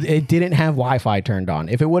 it didn't have Wi-Fi turned on.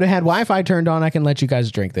 If it would have had Wi-Fi turned on, I can let you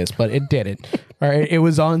guys drink this, but it didn't. All right. It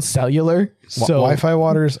was on cellular. So Wi-Fi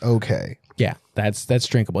water is okay. yeah, that's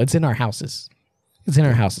drinkable. It's in our houses. It's in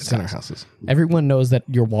our houses. It's in our houses. Everyone knows that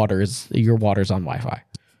your water's on Wi-Fi.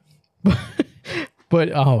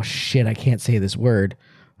 But oh shit, I can't say this word.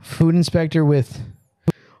 Food inspector with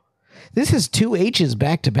this has two H's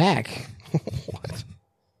back to back. What?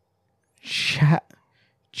 Chhattisgarh,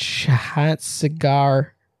 Chhattisgarh.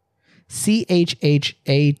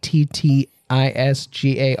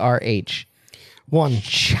 One,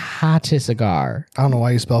 Chhattisgarh. I don't know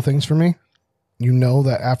why you spell things for me. You know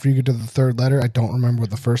that after you get to the third letter, I don't remember what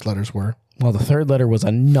the first letters were. Well, the third letter was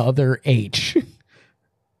another H.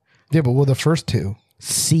 Yeah, but what were the first two?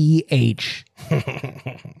 CH.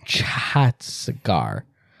 Chhattisgarh.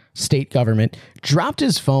 State government dropped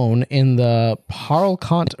his phone in the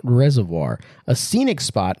Paralkot Reservoir, a scenic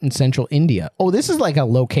spot in central India. Oh, this is like a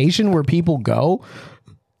location where people go?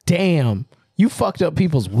 Damn. You fucked up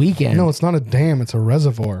people's weekend. No, it's not a dam. It's a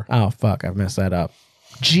reservoir. Oh, fuck. I messed that up.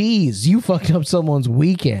 Jeez, you fucked up someone's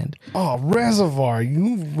weekend. Oh, reservoir.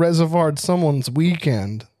 You reservoired someone's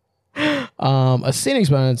weekend. A scenic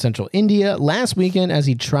spot in central India last weekend as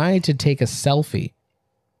he tried to take a selfie.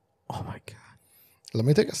 Oh, my God. Let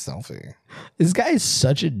me take a selfie. This guy is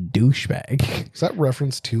such a douchebag. Is that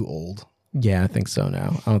reference too old? Yeah, I think so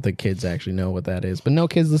now. I don't think kids actually know what that is, but no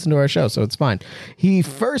kids listen to our show, so it's fine. He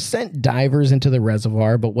first sent divers into the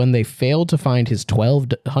reservoir, but when they failed to find his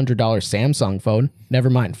 $1,200 Samsung phone, never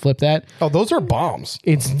mind, flip that. Oh, those are bombs.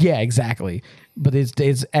 Yeah, exactly. But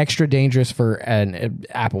it's extra dangerous for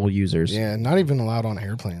Apple users. Yeah, not even allowed on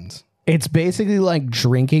airplanes. It's basically like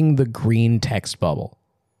drinking the green text bubble.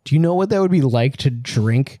 Do you know what that would be like to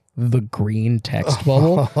drink the green text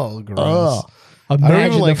bubble? Oh, gross. Ugh. I don't Imagine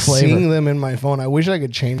even like the flavor. seeing them in my phone. I wish I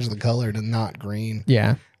could change the color to not green.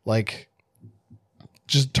 Yeah. Like,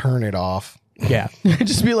 just turn it off. Yeah.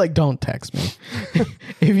 Just be like, don't text me.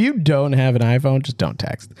 If you don't have an iPhone, just don't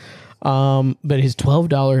text. But his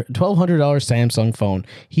 $1,200 Samsung phone,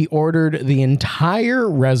 he ordered the entire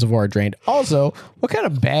reservoir drained. Also, what kind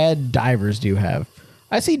of bad divers do you have?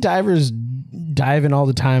 I see divers diving all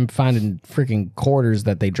the time, finding freaking quarters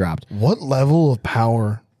that they dropped. What level of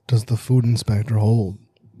power does the food inspector hold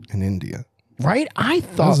in India? Right? I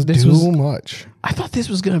thought That's this too was much. I thought this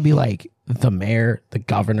was going to be like the mayor, the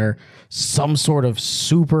governor, some sort of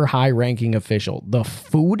super high-ranking official. The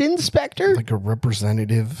food inspector? Like a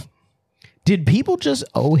representative. Did people just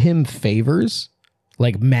owe him favors?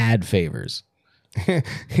 Like mad favors?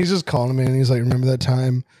 He's just calling him in and he's like, remember that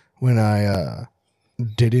time when I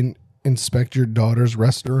didn't inspect your daughter's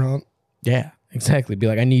restaurant. Yeah, exactly. Be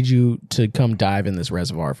like, I need you to come dive in this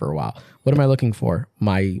reservoir for a while. What am I looking for?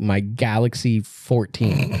 My Galaxy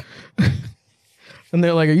 14. And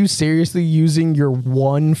they're like, are you seriously using your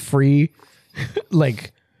one free,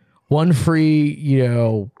 you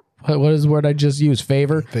know, what is the word I just used?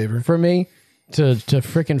 Favor for me to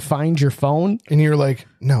freaking find your phone? And you're like,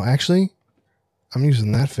 no, actually, I'm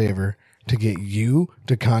using that favor to get you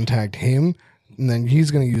to contact him. And then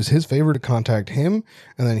he's going to use his favor to contact him.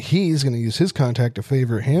 And then he's going to use his contact to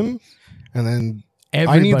favor him. And then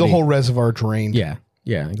I need the whole reservoir drained. Yeah,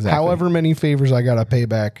 exactly. However many favors I got to pay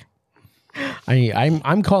back.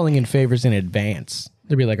 I'm calling in favors in advance.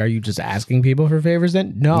 They'd be like, are you just asking people for favors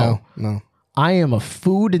then? No. I am a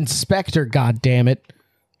food inspector, goddammit.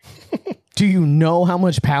 Do you know how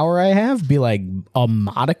much power I have? Be like, a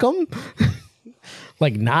modicum?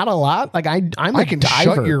 Like, not a lot? Like, I can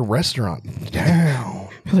diver. Shut your restaurant down.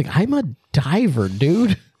 Like, I'm a diver,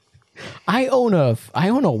 dude. I own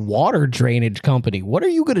a water drainage company. What are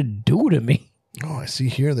you going to do to me? Oh, I see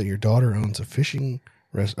here that your daughter owns a fish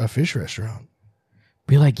restaurant.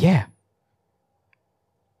 Be like, yeah.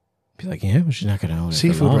 Be like, yeah, but she's not going to own it.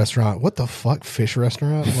 Seafood restaurant. What the fuck? Fish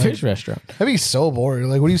restaurant? Like, fish restaurant. That'd be so boring.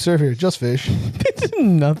 Like, what do you serve here? Just fish.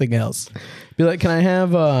 Nothing else. Be like, can I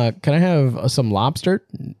have some lobster?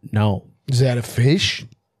 No. Is that a fish?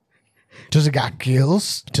 Does it got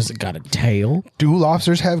gills? Does it got a tail? Do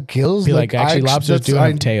lobsters have gills? Be like, actually, lobsters do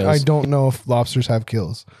have tails. I don't know if lobsters have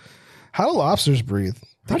gills. How do lobsters breathe?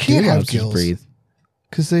 They can't have gills.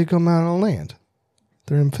 Because they come out on land.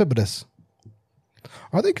 They're amphibious.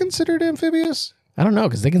 Are they considered amphibious? I don't know,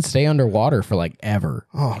 because they can stay underwater for like ever.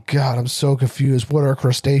 Oh, God, I'm so confused. What are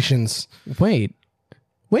crustaceans? Wait,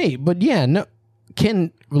 but yeah, no.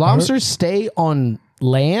 Can lobsters stay on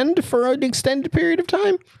land for an extended period of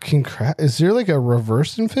time? Is there like a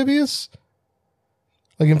reverse amphibious?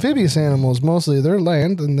 Like amphibious animals, mostly they're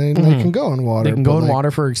land and they can go in water. They can go in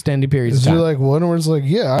water for extended periods of time. Is there like one where it's like,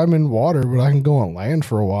 yeah, I'm in water, but I can go on land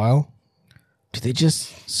for a while? Do they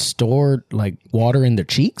just store like water in their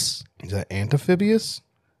cheeks? Is that amphibious?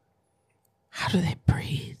 How do they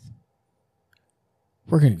breathe?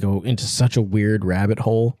 We're going to go into such a weird rabbit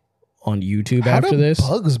hole on YouTube after this.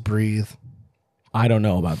 How do bugs breathe? I don't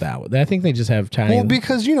know about that one. I think they just have tiny... Well,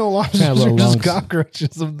 because, lobsters are just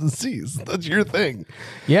cockroaches of the seas. That's your thing.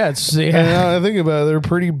 Yeah, it's... Yeah. And now I think about it, they're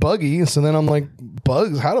pretty buggy. So then I'm like,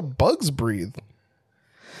 bugs? How do bugs breathe?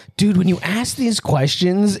 Dude, when you ask these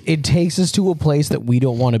questions, it takes us to a place that we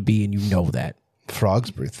don't want to be, and you know that.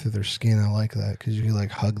 Frogs breathe through their skin. I like that because you can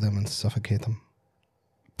like hug them and suffocate them.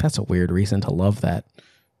 That's a weird reason to love that.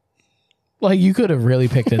 Like, you could have really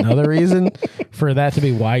picked another reason for that to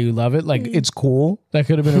be why you love it. Like, it's cool. That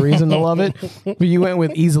could have been a reason to love it. But you went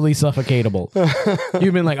with easily suffocatable.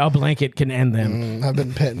 You've been like, a blanket can end them. I've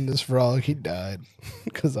been petting this frog. He died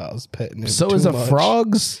because I was petting him. So is a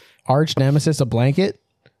frog's arch nemesis a blanket?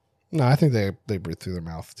 No, I think they breathe through their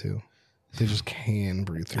mouth, too. They just can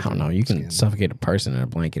breathe through I don't know. You can suffocate a person in a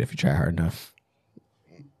blanket if you try hard enough.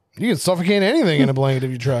 You can suffocate anything in a blanket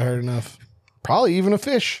if you try hard enough. Probably even a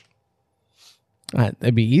fish.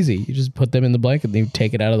 That'd be easy. You just put them in the blanket and you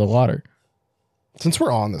take it out of the water. Since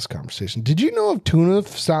we're on this conversation, did you know if tuna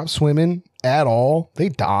stop swimming at all, they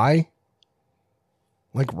die?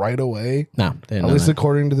 Like right away? No. At least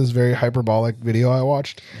according to this very hyperbolic video I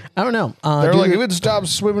watched. I don't know. They're like, if it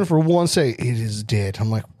stops swimming for 1 second, it is dead.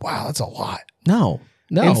 I'm like, wow, that's a lot. No.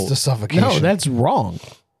 Insta suffocation. No, that's wrong.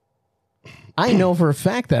 I know for a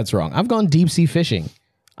fact that's wrong. I've gone deep sea fishing.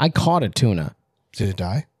 I caught a tuna. Did it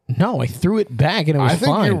die? No, I threw it back and it was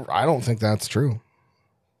fine. I don't think that's true.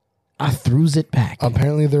 I threw it back.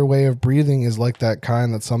 Apparently their way of breathing is like that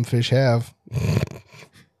kind that some fish have.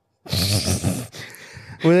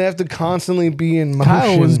 Where they have to constantly be in motion.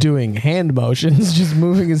 Kyle was doing hand motions, just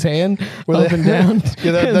moving his hand up and down.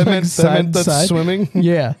 Yeah, that meant that's swimming.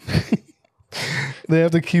 Yeah. They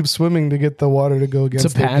have to keep swimming to get the water to go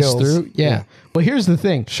against their pass gills. through. Yeah. But here's the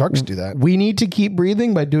thing. Sharks do that. We need to keep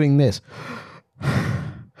breathing by doing this.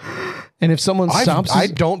 And if someone stops us, I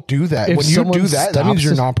don't do that. When you do that, that means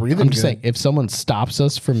you're not breathing. I'm just saying, if someone stops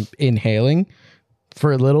us from inhaling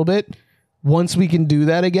for a little bit, once we can do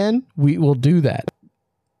that again, we will do that.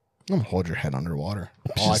 I'm gonna hold your head underwater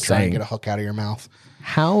while I try and get a hook out of your mouth.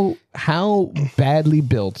 How badly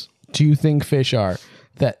built do you think fish are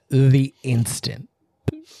that the instant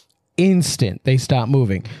they stop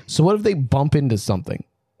moving? So what if they bump into something?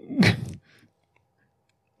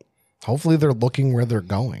 Hopefully they're looking where they're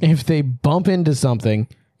going. If they bump into something,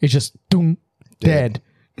 it's just doom, dead.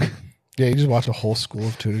 Yeah, you just watch a whole school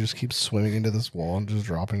of tuna just keep swimming into this wall and just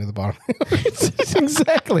dropping to the bottom.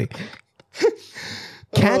 Exactly.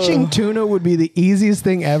 Catching tuna would be the easiest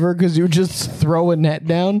thing ever because you would just throw a net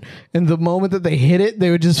down, and the moment that they hit it,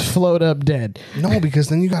 they would just float up dead. No, because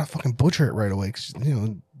then you gotta fucking butcher it right away. 'Cause, you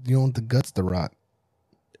know, you don't want the guts to rot.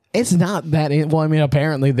 It's not that. Well, I mean,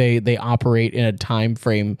 apparently they operate in a time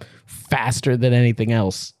frame faster than anything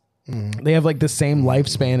else. They have like the same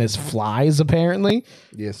lifespan as flies, apparently.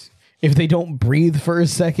 Yes. If they don't breathe for a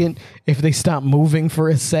second, if they stop moving for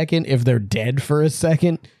a second, if they're dead for a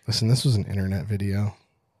second. Listen, this was an internet video.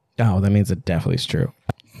 Oh, that means it definitely is true.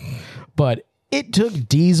 But it took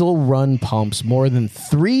diesel run pumps more than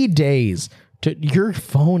 3 days to. Your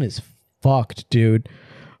phone is fucked, dude.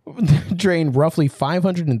 Drained roughly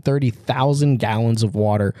 530,000 gallons of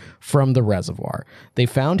water from the reservoir. They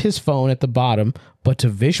found his phone at the bottom, but to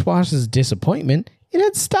Vishwas's disappointment, it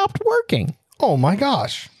had stopped working. Oh my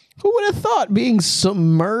gosh. Who would have thought being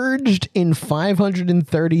submerged in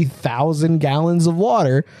 530,000 gallons of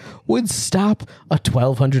water would stop a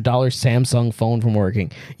 $1,200 Samsung phone from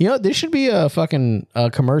working? You know, this should be a fucking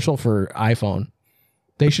commercial for iPhone.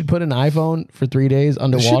 They should put an iPhone for 3 days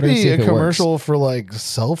underwater. It should be and see if a it commercial works. for like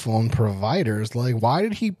cell phone providers. Like, why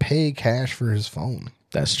did he pay cash for his phone?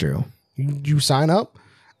 That's true. You sign up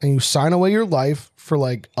and you sign away your life for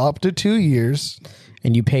like up to 2 years.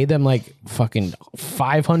 And you pay them like fucking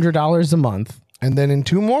 $500 a month. And then in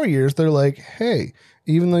 2 more years, they're like, hey,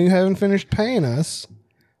 even though you haven't finished paying us,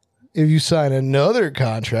 if you sign another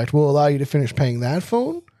contract, we'll allow you to finish paying that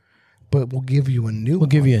phone, but we'll give you a new one. We'll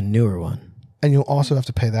give you a newer one. And you'll also have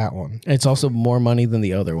to pay that one. It's also more money than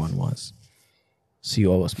the other one was. So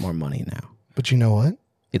you owe us more money now. But you know what?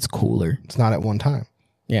 It's cooler. It's not at one time.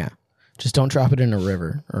 Yeah. Just don't drop it in a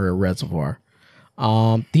river or a reservoir.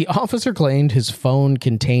 The officer claimed his phone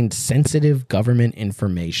contained sensitive government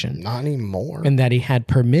information. Not anymore. And that he had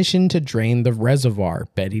permission to drain the reservoir.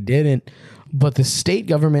 Bet he didn't. But the state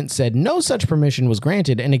government said no such permission was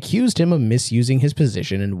granted and accused him of misusing his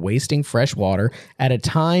position and wasting fresh water at a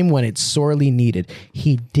time when it's sorely needed.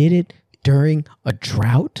 He did it during a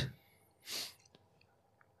drought?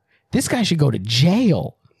 This guy should go to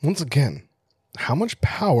jail. Once again, how much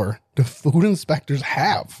power do food inspectors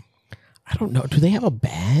have? I don't know. Do they have a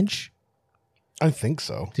badge? I think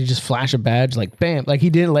so. Did he just flash a badge like bam? Like he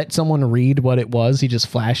didn't let someone read what it was. He just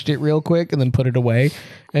flashed it real quick and then put it away.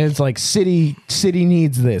 And it's like city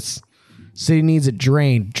needs this. City needs it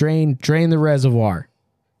drained. Drain the reservoir.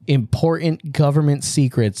 Important government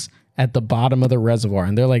secrets at the bottom of the reservoir.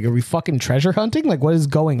 And they're like, are we fucking treasure hunting? Like what is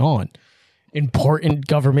going on? Important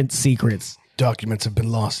government secrets. Documents have been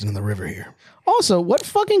lost in the river here. Also, what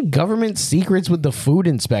fucking government secrets would the food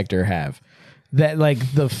inspector have? That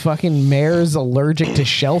like the fucking mayor's allergic to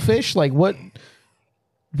shellfish? Like what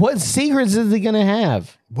secrets is he gonna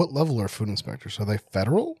have? What level are food inspectors? Are they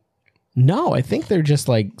federal? No, I think they're just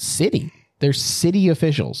like city. They're city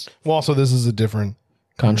officials. Well, also this is a different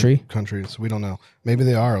Country. So we don't know. Maybe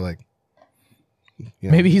they are like. You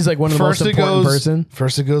know, Maybe he's like one of the most important person.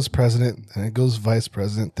 First it goes president, then it goes vice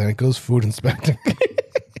president, then it goes food inspector.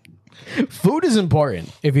 Food is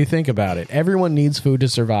important if you think about it. Everyone needs food to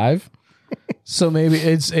survive. So maybe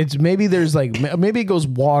maybe there's like maybe it goes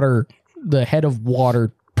water, the head of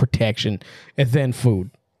water protection, and then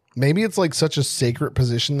food. Maybe it's like such a sacred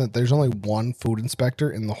position that there's only one food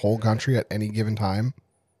inspector in the whole country at any given time.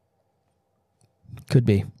 Could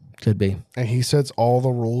be. And he sets all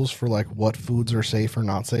the rules for like what foods are safe or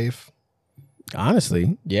not safe.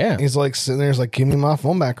 Honestly, yeah. He's like sitting there, he's like, give me my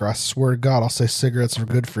phone back or I swear to God, I'll say cigarettes are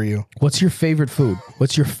good for you. What's your favorite food?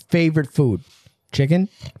 Chicken?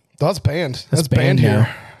 That's banned. That's banned banned now.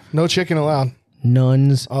 here. No chicken allowed.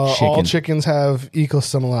 Nuns chicken. All chickens have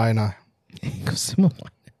ecosimilina.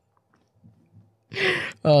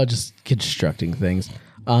 Oh, just constructing things.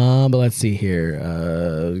 But let's see here.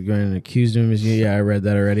 Going to accuse him. Yeah, I read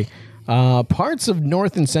that already. Parts of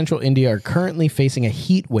North and Central India are currently facing a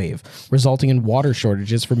heat wave, resulting in water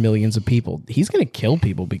shortages for millions of people. He's going to kill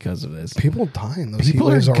people because of this. People die in those People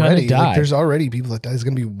heat waves are gonna already. die. Like, there's already people that die. It's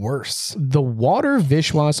going to be worse. The water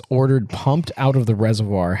Vishwas ordered pumped out of the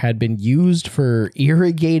reservoir had been used for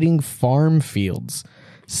irrigating farm fields.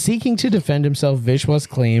 Seeking to defend himself, Vishwas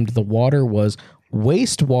claimed the water was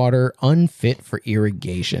wastewater unfit for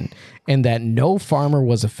irrigation and that no farmer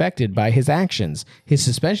was affected by his actions. His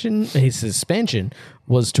suspension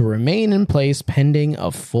was to remain in place pending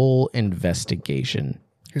a full investigation.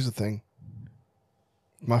 Here's the thing.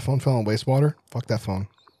 My phone fell in wastewater. Fuck that phone.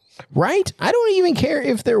 Right? I don't even care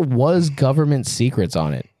if there was government secrets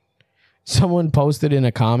on it. Someone posted in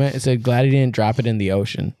a comment, it said, glad he didn't drop it in the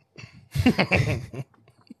ocean.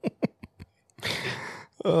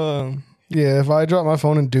 Yeah, if I drop my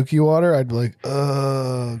phone in Dookie water, I'd be like,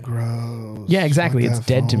 gross. Yeah, exactly. Fuck It's that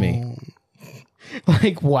dead to me. phone.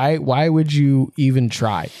 Like, why would you even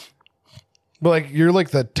try? But like, you're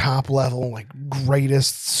like the top level, like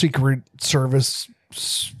greatest Secret Service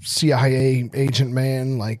CIA agent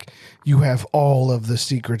man. Like, you have all of the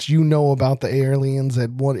secrets. You know about the aliens at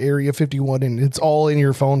what Area 51, and it's all in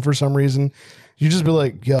your phone for some reason. You just be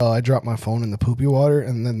like, yo, I dropped my phone in the poopy water,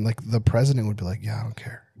 and then like the president would be like, yeah, I don't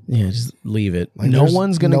care. Yeah, just leave it. Like, no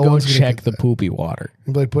one's gonna no go one's gonna check get the that. poopy water.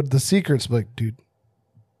 You'd be like, but the secret's like, dude,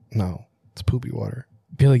 no, it's poopy water.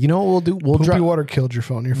 Be like, you know what we'll do? We'll Poopy drop water killed your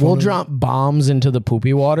phone. Your phone we'll is- drop bombs into the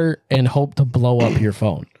poopy water and hope to blow up your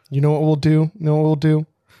phone. You know what we'll do? You know what we'll do?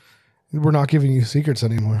 We're not giving you secrets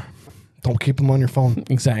anymore. Don't keep them on your phone.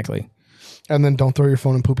 Exactly. And then don't throw your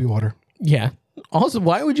phone in poopy water. Yeah. Also,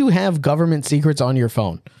 why would you have government secrets on your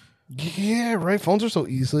phone? Yeah, right. Phones are so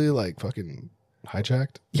easily like fucking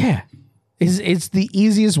hijacked. Yeah. It's the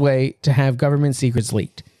easiest way to have government secrets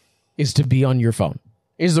leaked is to be on your phone.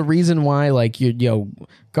 Is the reason why like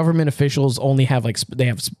government officials only have like they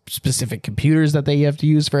have specific computers that they have to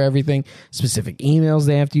use for everything, specific emails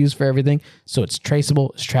they have to use for everything. So it's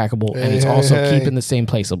traceable, it's trackable, and it's also keeping the same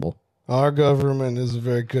placeable. Our government is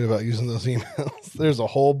very good about using those emails. There's a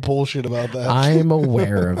whole bullshit about that. I'm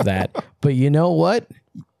aware of that. But you know what?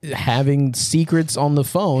 Having secrets on the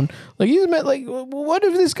phone, like you met, like what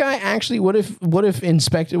if this guy actually? What if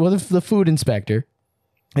the food inspector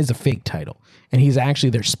is a fake title and he's actually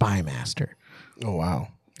their spy master? Oh wow!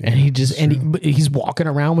 And he's walking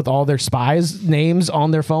around with all their spies' names on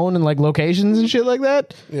their phone and like locations and shit like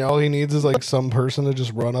that. Yeah, all he needs is like some person to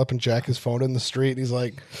just run up and jack his phone in the street. He's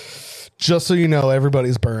like, just so you know,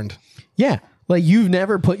 everybody's burned. Yeah. Like you've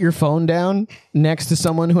never put your phone down next to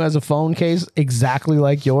someone who has a phone case exactly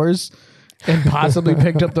like yours and possibly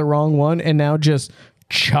picked up the wrong one, and now just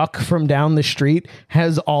Chuck from down the street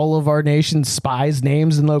has all of our nation's spies'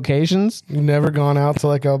 names and locations. You've never gone out to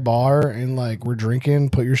like a bar and like we're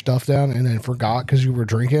drinking, put your stuff down, and then forgot because you were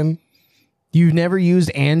drinking. You've never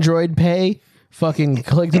used Android Pay, fucking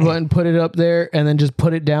click the button, put it up there, and then just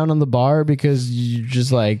put it down on the bar because you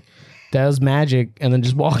just like, that was magic, and then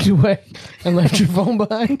just walked away and left your phone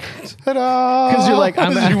behind. Ta-da! Because you're like,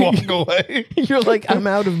 As you walk away. You're like, I'm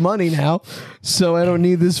out of money now, so I don't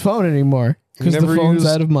need this phone anymore because the never phone's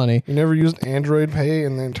used- out of money. You never used Android Pay,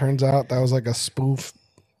 and then it turns out that was like a spoof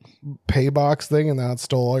pay box thing, and that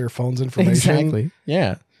stole all your phone's information. Exactly.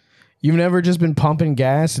 Yeah. You've never just been pumping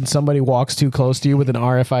gas and somebody walks too close to you with an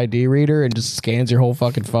RFID reader and just scans your whole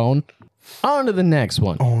fucking phone. On to the next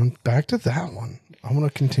one. Oh, and back to that one. I want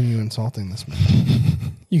to continue insulting this man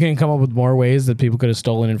You can come up with more ways that people could have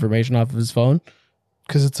stolen information off of his phone.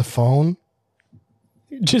 because it's a phone.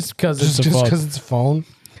 Just because it's Just a phone. because it's a phone.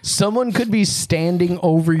 Someone could be standing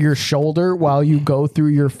over your shoulder while you go through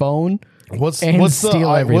your phone. What's And the steal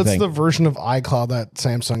what's everything. the version of iCloud that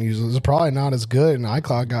Samsung uses? It's probably not as good, and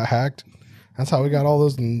iCloud got hacked. That's how we got all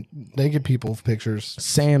those naked people pictures.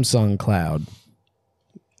 Samsung Cloud.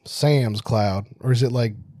 Sam's Cloud, or is it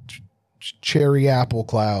like Cherry Apple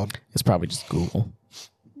Cloud, It's probably just Google.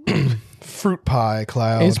 Fruit Pie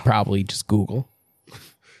Cloud, It's probably just Google.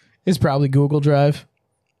 It's probably Google Drive.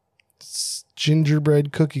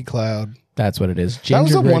 Gingerbread Cookie Cloud? That's what it is. That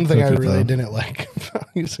was the Gingerbread one thing I cookie really cloud. didn't like about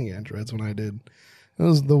using Androids when I did. It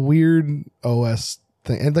was the weird OS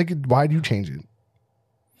thing. And like, why do you change it?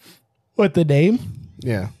 What, the name?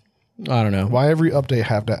 Yeah. I don't know. Why every update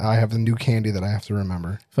I have the new candy that I have to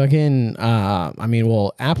remember? Fucking,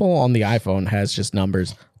 Apple on the iPhone has just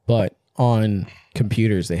numbers, but on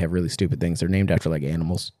computers, they have really stupid things. They're named after like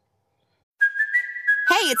animals.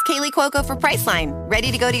 Hey, it's Kaylee Cuoco for Priceline.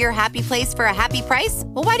 Ready to go to your happy place for a happy price?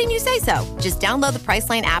 Well, why didn't you say so? Just download the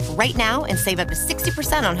Priceline app right now and save up to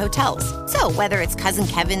 60% on hotels. So whether it's Cousin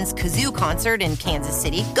Kevin's Kazoo Concert in Kansas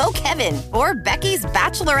City, go Kevin, or Becky's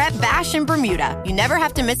Bachelorette Bash in Bermuda, you never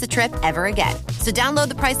have to miss a trip ever again. So download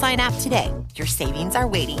the Priceline app today. Your savings are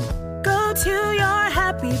waiting. Go to your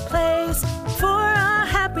happy place for a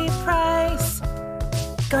happy price.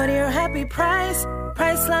 Go to your happy price,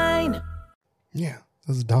 Priceline. Yeah,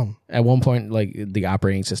 that's dumb. At one point, like the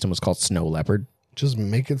operating system was called Snow Leopard. Just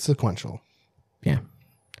make it sequential. Yeah.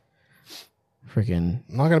 Freaking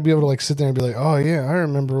I'm not gonna be able to like sit there and be like, oh yeah, I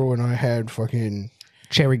remember when I had fucking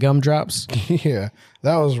cherry gumdrops. yeah,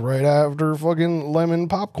 that was right after fucking lemon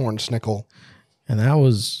popcorn snickle. And that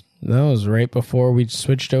was right before we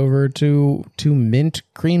switched over to mint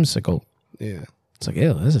creamsicle. Yeah. It's like,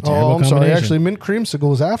 ew, this is a terrible Oh, I'm sorry. combination. Actually, mint creamsicle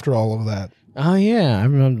was after all of that. Oh yeah, I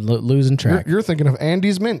remember losing track. You're thinking of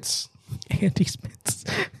Andy's Mints. Andy's mints.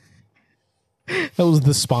 That was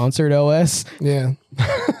the sponsored OS. Yeah.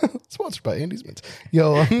 Sponsored by Andy's Mints.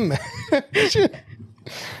 Yo,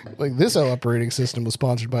 like this operating system was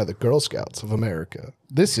sponsored by the Girl Scouts of America.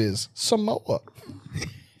 This is Samoa.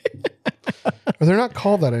 Or they're not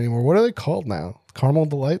called that anymore. What are they called now? Caramel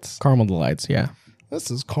Delights? Caramel Delights, yeah. This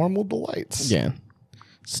is Caramel Delights. Yeah.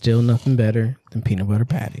 Still nothing better than peanut butter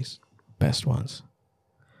patties. Best ones.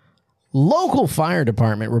 Local fire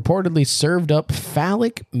department reportedly served up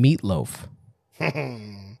phallic meatloaf.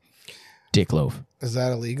 Dick loaf. Is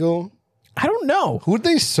that illegal? I don't know. Who'd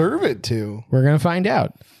they serve it to? We're going to find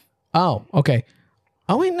out. Oh, okay.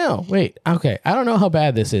 Oh, wait, no. Wait, okay. I don't know how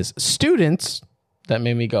bad this is. Students, that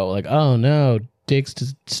made me go like, oh, no, dicks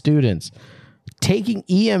to students. Taking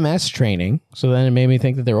EMS training, so then it made me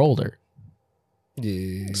think that they're older.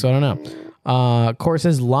 Yeah. So I don't know. Course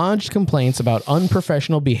has lodged complaints about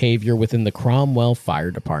unprofessional behavior within the Cromwell Fire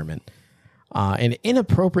Department. An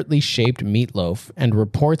inappropriately shaped meatloaf and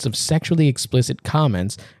reports of sexually explicit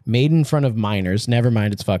comments made in front of minors, never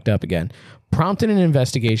mind it's fucked up again, prompted an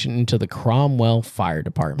investigation into the Cromwell Fire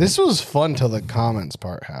Department. This was fun till the comments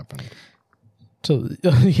part happened. So,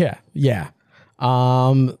 yeah.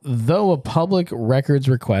 Though a public records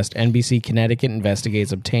request, NBC Connecticut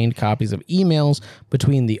investigates obtained copies of emails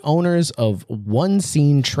between the owners of One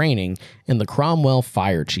Scene Training and the Cromwell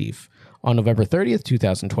Fire Chief. On November 30th,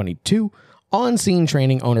 2022, On Scene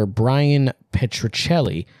Training owner Brian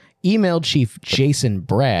Petruccelli emailed Chief Jason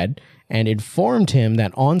Brad and informed him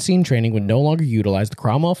that On Scene Training would no longer utilize the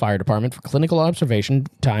Cromwell Fire Department for clinical observation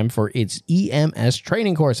time for its EMS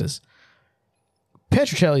training courses.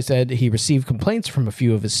 Petruccelli said he received complaints from a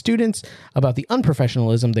few of his students about the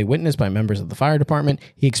unprofessionalism they witnessed by members of the fire department.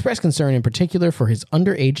 He expressed concern in particular for his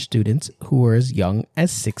underage students who were as young as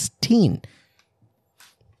 16.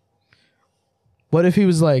 What if he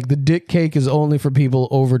was like, the dick cake is only for people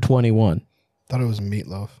over 21? Thought it was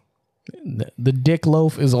meatloaf. The dick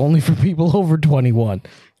loaf is only for people over 21.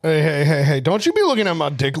 Hey, don't you be looking at my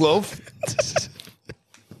dick loaf.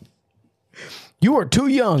 You are too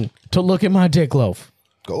young to look at my dick loaf.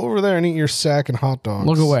 Go over there and eat your sack and hot dogs.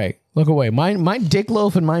 Look away. Look away. My dick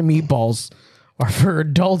loaf and my meatballs are for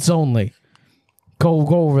adults only. Go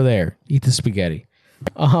over there. Eat the spaghetti.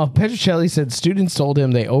 Petruccelli said students told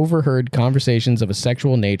him they overheard conversations of a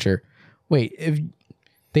sexual nature. Wait, if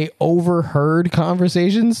they overheard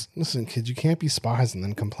conversations? Listen, kids, you can't be spies and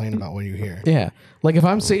then complain about what you hear. Yeah. Like if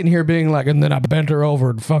I'm sitting here being like, and then I bent her over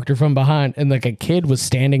and fucked her from behind, and like a kid was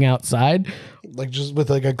standing outside. Like just with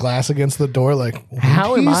like a glass against the door, like,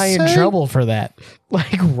 how am I in trouble for that?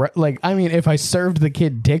 Like, I mean, if I served the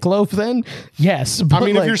kid dick loaf, then yes. But I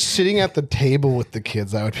mean, like, if you're sitting at the table with the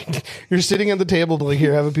kids, that would be. You're sitting at the table, but like,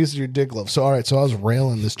 here, have a piece of your dick loaf. So, all right. So I was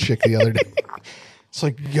railing this chick the other day. It's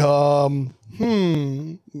like,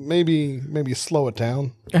 maybe slow it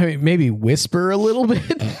down. I mean, maybe whisper a little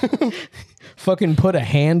bit. Fucking put a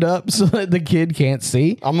hand up so that the kid can't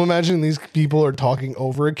see. I'm imagining these people are talking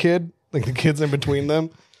over a kid, like the kid's in between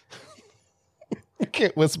them. You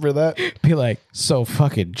can't whisper that. Be like, so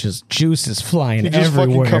fucking just juice is flying He just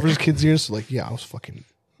everywhere. fucking covers kids' ears. So like, yeah, I was fucking,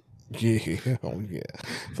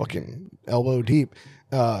 fucking elbow deep.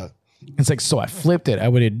 It's like, so I flipped it.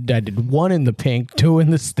 I did one in the pink, two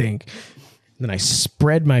in the stink. Then I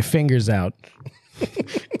spread my fingers out.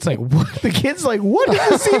 It's like, what? The kid's like, what does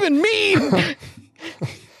this even mean?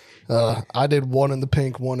 I did one in the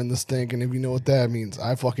pink, one in the stink, and if you know what that means,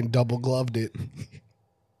 I fucking double gloved it.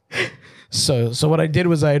 So what I did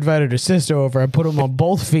was I invited her sister over. I put them on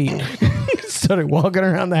both feet. Started walking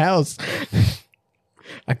around the house.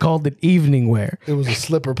 I called it evening wear. It was a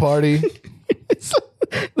slipper party.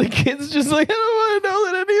 The kid's just like, I don't want to know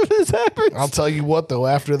that any of this happens. I'll tell you what, though,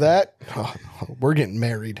 after that, we're getting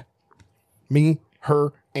married. Me,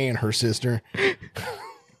 her, and her sister.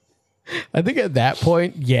 I think at that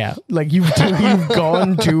point, yeah, like you've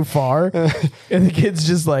gone too far, and the kid's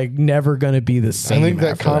just like never gonna be the same. I think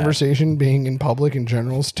that after conversation being in public in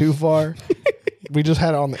general is too far. We just had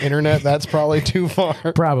it on the internet. That's probably too far.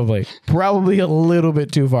 Probably a little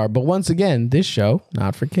bit too far. But once again, this show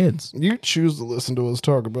not for kids. You choose to listen to us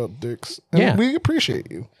talk about dicks, and Yeah. we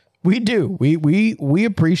appreciate you. We do. We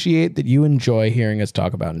appreciate that you enjoy hearing us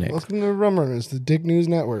talk about Nick. Welcome to Rum Runners, the Dick News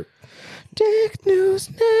Network. Dick News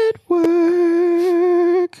Network.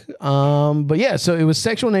 But yeah, so it was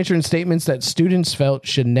sexual nature and statements that students felt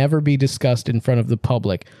should never be discussed in front of the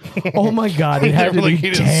public. Oh my God, it had to be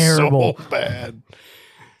terrible. So bad.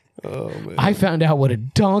 Oh man. I found out what a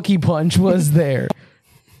donkey punch was there.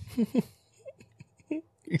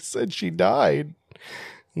 He said she died.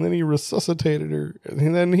 And then he resuscitated her.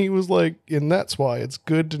 And then he was like, and that's why it's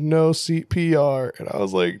good to know CPR. And I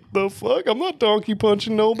was like, the fuck? I'm not donkey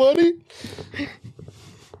punching nobody.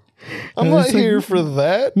 I'm not here for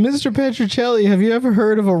that. Mr. Petrocelli, have you ever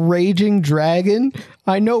heard of a raging dragon?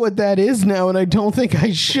 I know what that is now, and I don't think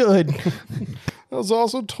I should. I was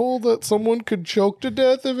also told that someone could choke to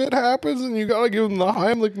death if it happens, and you gotta give them the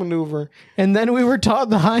Heimlich maneuver. And then we were taught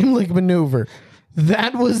the Heimlich maneuver.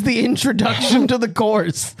 That was the introduction to the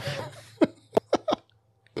course.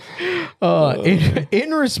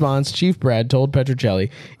 In response, Chief Brad told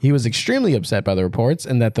Petrocelli he was extremely upset by the reports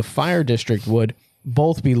and that the fire district would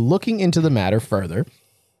both be looking into the matter further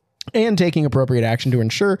and taking appropriate action to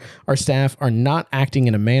ensure our staff are not acting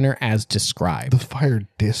in a manner as described. The fire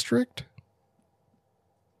district?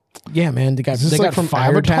 Yeah, man. They got from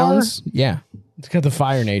fire Avatar? towns. Yeah. It's got the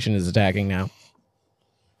Fire Nation is attacking now.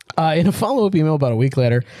 In a follow-up email about a week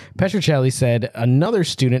later, Petrocelli said another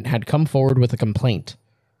student had come forward with a complaint.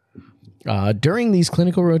 During these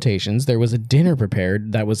clinical rotations, there was a dinner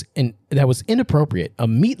prepared that was inappropriate. A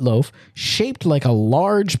meatloaf shaped like a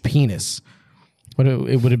large penis.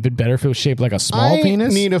 It would have been better if it was shaped like a small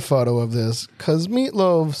penis. I need a photo of this because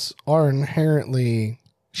meatloaves are inherently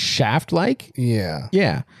shaft-like. Yeah.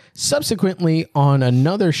 Yeah. Subsequently, on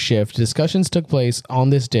another shift, discussions took place on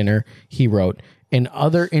this dinner. He wrote, in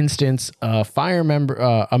other instance, a member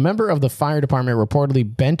of the fire department reportedly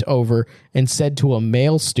bent over and said to a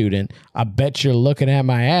male student, "I bet you're looking at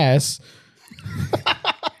my ass."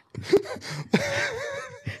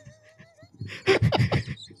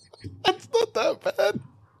 That's not that bad.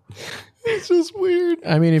 It's just weird.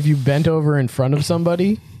 I mean, if you bent over in front of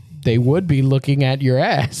somebody, they would be looking at your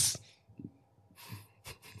ass.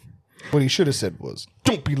 What he should have said was,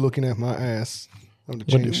 "Don't be looking at my ass." I would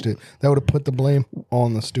have changed it. That would have put the blame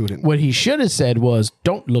on the student. What he should have said was,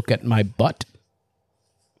 "Don't look at my butt."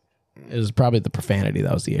 It was probably the profanity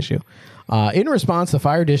that was the issue. In response, the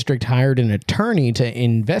fire district hired an attorney to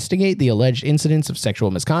investigate the alleged incidents of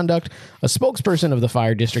sexual misconduct. A spokesperson of the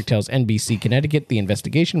fire district tells NBC Connecticut the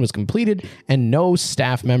investigation was completed and no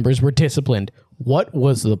staff members were disciplined. What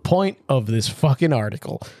was the point of this fucking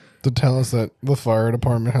article? To tell us that the fire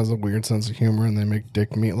department has a weird sense of humor and they make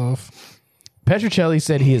dick meatloaf. Petrocelli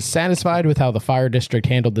said he is satisfied with how the fire district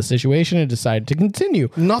handled the situation and decided to continue.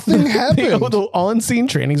 Nothing happened. The on-scene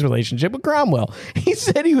training's relationship with Cromwell. He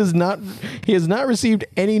said he has not received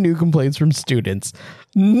any new complaints from students.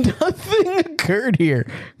 Nothing occurred here.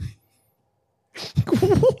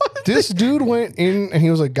 What? This dude went in and he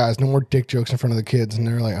was like, "Guys, no more dick jokes in front of the kids." And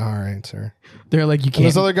they're like, "All right, sir." They're like, "You And can't."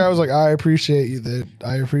 this other guy was like, "I appreciate you did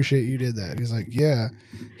that." He's like, "Yeah,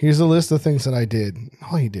 here's a list of things that I did."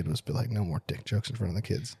 All he did was be like, "No more dick jokes in front of the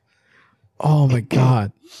kids." Oh my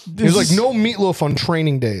God. He was like, "No meatloaf on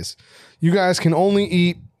training days. You guys can only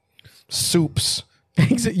eat soups.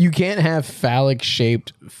 You can't have phallic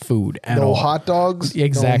shaped food at all. No hot dogs.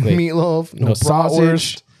 Exactly. No meatloaf. No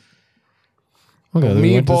sausage. bratwurst. Okay,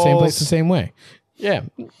 we went to the same meatballs. place the same way. Yeah.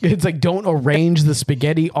 It's like, don't arrange the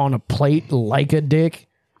spaghetti on a plate like a dick.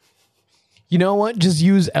 You know what? Just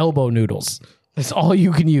use elbow noodles. That's all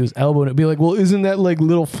you can use. Elbow noodles. Be like, well, isn't that like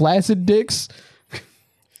little flaccid dicks?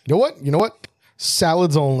 You know what?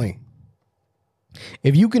 Salads only.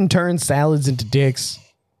 If you can turn salads into dicks,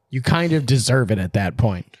 you kind of deserve it at that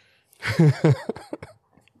point.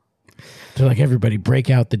 They're like, everybody break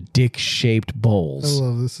out the dick-shaped I bowls.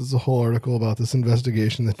 love this. Is a whole article about this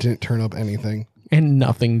investigation that didn't turn up anything. And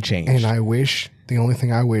nothing changed. And the only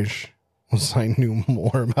thing I wish was I knew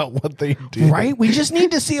more about what they did. Right? We just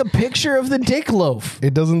need to see a picture of the dick loaf.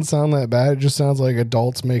 It doesn't sound that bad. It just sounds like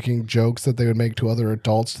adults making jokes that they would make to other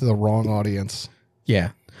adults to the wrong audience.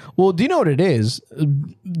 Yeah. Well, do you know what it is?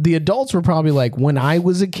 The adults were probably like, when I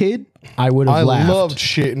was a kid, I would have laughed. I loved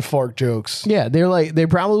shit and fart jokes. Yeah, they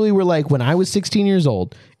probably were like, when I was 16 years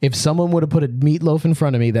old, if someone would have put a meatloaf in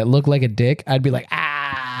front of me that looked like a dick, I'd be like,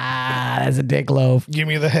 that's a dick loaf. Give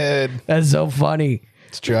me the head. That's so funny.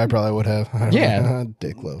 It's true. I probably would have. Yeah.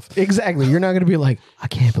 Dick loaf. Exactly. You're not going to be like, I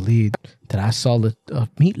can't believe that I saw a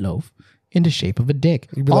meatloaf in the shape of a dick.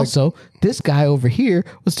 Also, this guy over here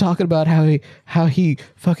was talking about how he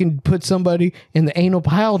fucking put somebody in the anal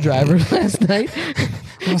pile driver last night.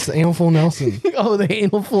 What's the anal full Nelson? Oh, the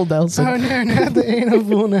anal full Nelson. Oh, no, not the anal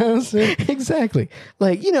full Nelson. Exactly.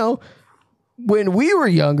 Like, when we were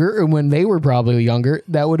younger and when they were probably younger,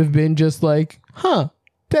 that would have been just like,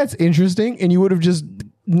 that's interesting. And you would have just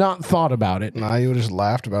not thought about it. Nah, you would have just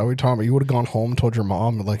laughed about it. What are we talking about? You would have gone home and told your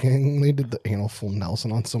mom, like, hey, they did the anal full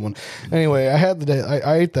Nelson on someone. Anyway,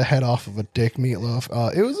 I ate the head off of a dick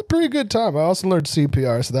meatloaf. It was a pretty good time. I also learned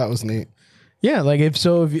CPR, so that was neat. Yeah, like if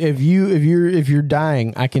you're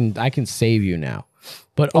dying, I can save you now.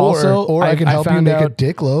 But also, or I can help you make a out,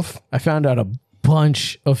 dick loaf. I found out a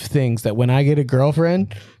bunch of things that when I get a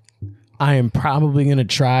girlfriend, I am probably gonna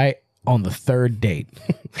try on the third date.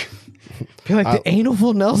 Feel like the anal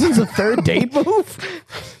full Nelson's a third date move.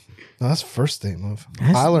 No, that's first date move.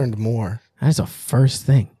 I learned more. That's a first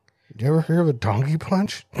thing. You ever hear of a donkey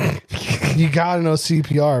punch? You gotta know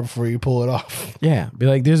CPR before you pull it off. Yeah, be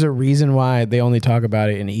like, there's a reason why they only talk about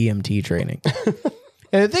it in EMT training.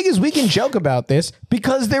 And the thing is, we can joke about this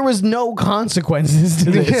because there was no consequences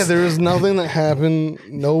to this. Yeah, there was nothing that happened.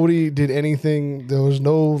 Nobody did anything. There was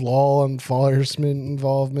no law enforcement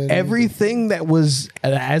involvement. Everything that was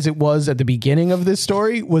as it was at the beginning of this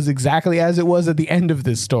story was exactly as it was at the end of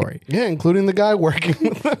this story. Yeah, including the guy working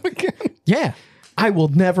with them again. Yeah. I will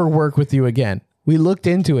never work with you again. We looked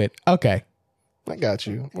into it. Okay. I got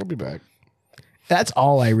you. We'll be back. That's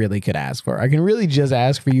all I really could ask for. I can really just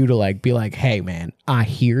ask for you to like be like, hey man, I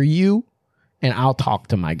hear you and I'll talk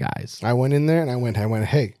to my guys. I went in there and I went,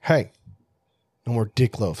 hey, no more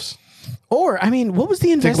dick loafs. Or, I mean, what was the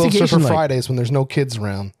Dick investigation loafs are for like? Fridays when there's no kids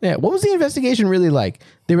around. Yeah, what was the investigation really like?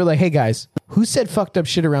 They were like, hey guys, who said fucked up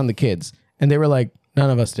shit around the kids? And they were like, none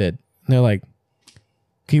of us did. And they're like,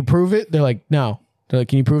 can you prove it? They're like, no. They're like,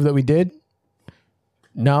 can you prove that we did?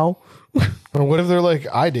 No. Or what if they're like,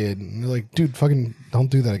 I did? And they're like, dude, fucking don't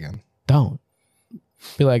do that again. Don't.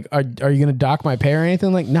 Be like, are you going to dock my pay or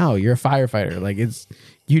anything? Like, no, you're a firefighter. Like,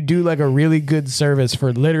 you do like a really good service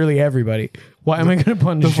for literally everybody. Why am I going to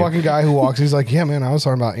punish The you? fucking guy who walks, he's like, yeah, man, I was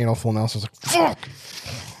talking about anal full Nelson. I was like, fuck!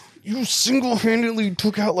 You single-handedly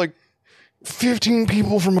took out like 15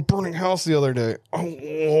 people from a burning house the other day.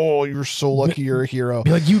 Oh, you're so lucky you're a hero.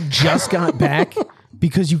 Be like, you just got back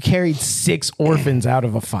because you carried 6 orphans out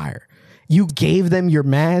of a fire. You gave them your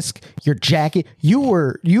mask, your jacket. You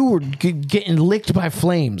were getting licked by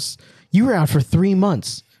flames. You were out for 3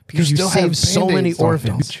 months because you still have saved so many Band-Aids on,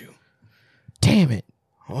 orphans. don't you? Damn it.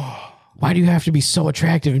 Why do you have to be so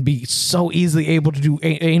attractive and be so easily able to do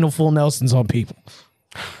anal full Nelsons on people?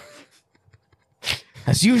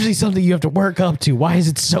 That's usually something you have to work up to. Why is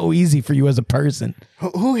it so easy for you as a person?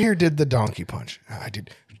 Who here did the donkey punch? I did.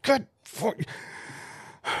 God,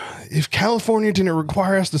 if California didn't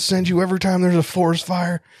require us to send you every time there's a forest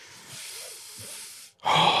fire,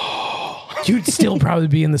 You'd still probably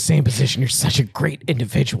be in the same position. You're such a great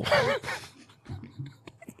individual.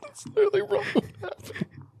 that's really wrong.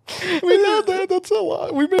 We had that. That's a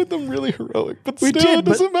lot. We made them really heroic, but still, it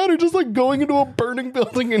doesn't matter. Just like going into a burning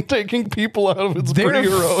building and taking people out of it's They're pretty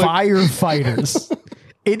heroic. firefighters.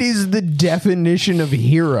 It is the definition of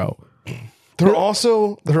hero. They're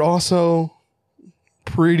also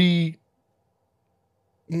pretty.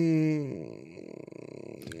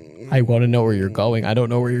 I want to know where you're going. I don't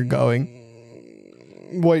know where you're going.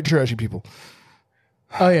 White trashy people.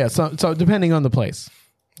 Oh yeah, so depending on the place.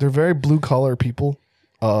 They're very blue collar people.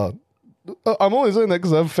 I'm only saying that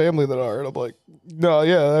because I have family that are, and I'm like, no,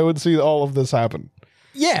 yeah, I would see all of this happen.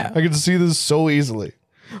 Yeah. I could see this so easily.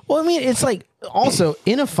 Well, I mean, it's like also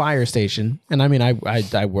in a fire station, and I mean, I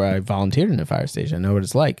volunteered in a fire station. I know what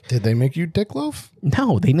it's like. Did they make you dick loaf?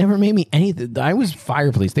 No, they never made me anything. I was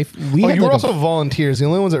fire police. We had You were like also volunteers. The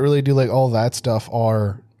only ones that really do like all that stuff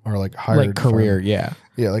are like hired like career. from- Yeah.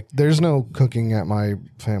 Yeah, like there's no cooking at my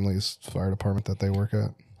family's fire department that they work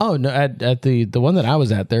at. Oh no! At the one that I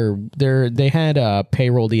was at, they had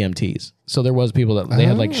payroll EMTs. So there was people that they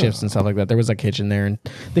had like shifts and stuff like that. There was a kitchen there, and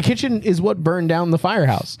the kitchen is what burned down the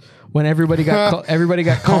firehouse when everybody got everybody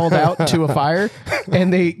got called out to a fire,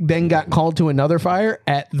 and they then got called to another fire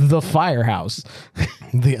at the firehouse.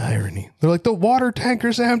 The irony. They're like, the water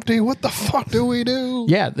tanker's empty. What the fuck do we do?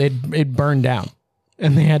 Yeah, it burned down,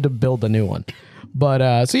 and they had to build a new one.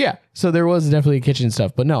 But so there was definitely kitchen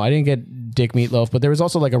stuff. But no, I didn't get dick meatloaf. But there was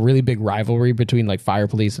also like a really big rivalry between like fire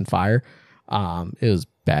police and fire. It was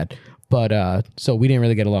bad. But so we didn't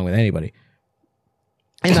really get along with anybody.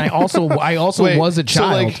 And I also Wait, was a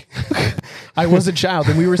child. So like, I was a child,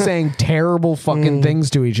 and we were saying terrible fucking things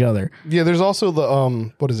to each other. yeah, there's also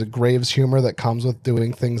the what is it, Graves humor that comes with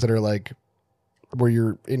doing things that are like where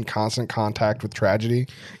you're in constant contact with tragedy.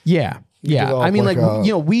 Yeah. Yeah, develop I mean, like like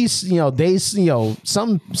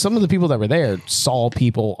some of the people that were there saw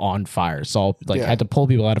people on fire, had to pull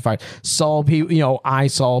people out of fire, saw people, I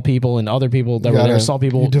saw people, and other people that were there saw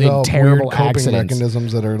people in terrible weird coping accidents.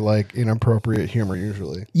 mechanisms that are like inappropriate humor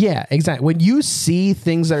usually. Yeah, exactly. When you see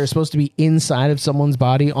things that are supposed to be inside of someone's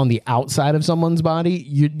body on the outside of someone's body,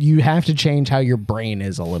 you have to change how your brain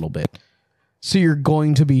is a little bit. So you're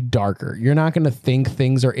going to be darker. You're not going to think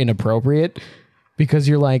things are inappropriate. because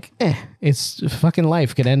you're like, it's fucking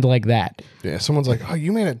life could end like that Yeah, someone's like, "Oh,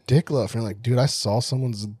 you made a dick loaf," and you're like, "Dude, I saw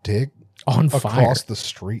somene's dick on fire. across the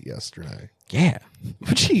street yesterday." Yeah,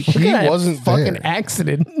 but he wasn't fucking there.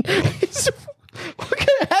 accident. What kind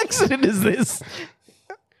of accident is this?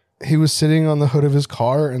 He was sitting on the hood of his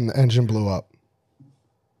car, and the engine blew up.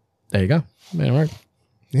 There you go. Man, it worked.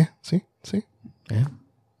 Yeah, see.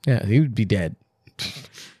 Yeah, he would be dead.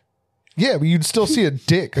 Yeah, but you'd still see a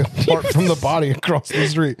dick apart from the body across the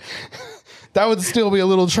street. That would still be a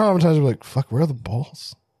little traumatizing. Like, fuck, where are the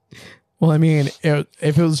balls? Well, I mean,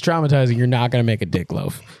 if it was traumatizing, you're not going to make a dick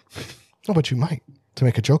loaf. No, but you might to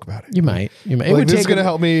make a joke about it. You might. It Like, would this is take going to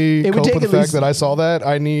help me it would cope take with the at fact least- that I saw that.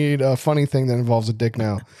 I need a funny thing that involves a dick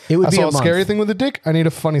now. It would I be saw a a scary month. thing with a dick. I need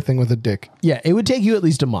a funny thing with a dick. Yeah, it would take you at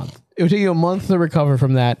least a month. It would take you a month to recover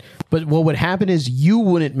from that. But what would happen is you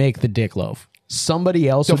wouldn't make the dick loaf. Somebody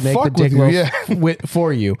else To would make the fuck dick with you, loaf yeah.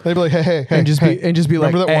 for you. They'd be like, hey, And just be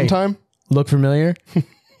like, remember that "Hey, one time? look familiar?"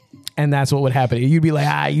 And that's what would happen. You'd be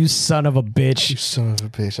like, you son of a bitch. You son of a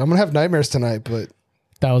bitch. I'm going to have nightmares tonight, but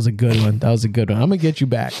That was a good one. I'm going to get you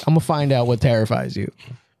back. I'm going to find out what terrifies you.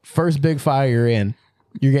 First big fire you're in,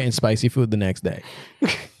 you're getting spicy food the next day.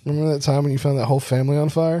 remember that time when you found that whole family on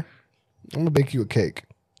fire? I'm going to bake you a cake.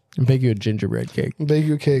 And bake you a gingerbread cake. I'm gonna bake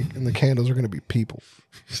you a cake, and the candles are going to be people.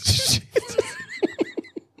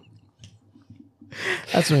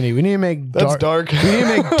 That's what we need. We need to make That's dark. We need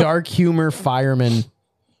to make dark humor fireman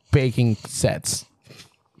baking sets,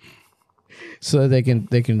 so that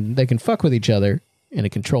they can fuck with each other in a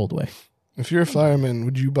controlled way. If you're a fireman,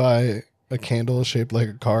 would you buy a candle shaped like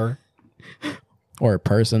a car? Or a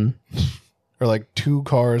person, Or like two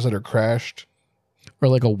cars that are crashed? or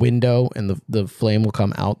like a window, and the flame will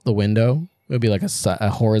come out the window. It would be like a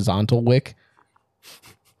horizontal wick.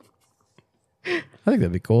 I think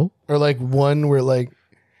that'd be cool. Or like one where like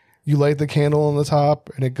you light the candle on the top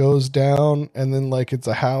and it goes down, and then like it's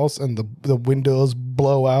a house and the windows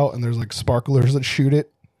blow out and there's like sparklers that shoot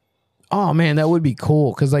it. Oh man, that would be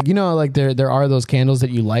cool. Cause like, like there are those candles that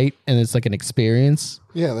you light and it's like an experience.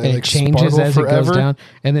 Yeah, they And like it changes sparkle as it forever. goes down,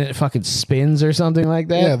 and then it fucking spins or something like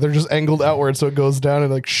that. Yeah, they're just angled outward, so it goes down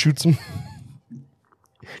and like shoots them.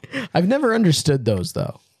 I've never understood those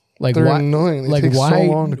though. Like They're why? annoying. They like take why?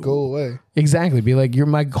 so long to go away. Exactly. Be like,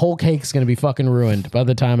 my whole cake's gonna be fucking ruined by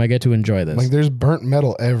the time I get to enjoy this. Like there's burnt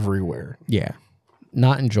metal everywhere. Yeah,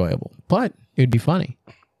 not enjoyable, but it'd be funny.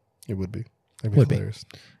 It would be. It'd Would be. hilarious.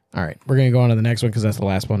 All right, we're gonna go on to the next one because that's the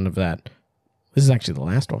last one of that. This is actually the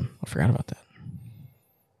last one. I forgot about that.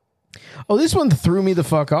 Oh, this one threw me the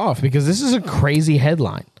fuck off because this is a crazy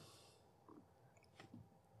headline.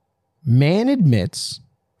 Man admits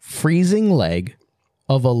freezing leg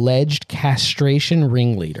of alleged castration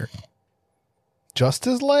ringleader. Just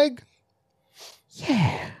his leg?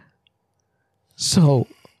 Yeah. So,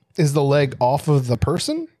 Is the leg off of the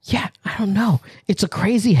person? yeah, I don't know. It's a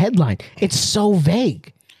crazy headline. It's so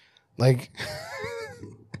vague. Like,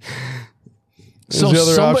 there's the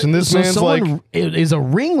other option. This man's like, someone is a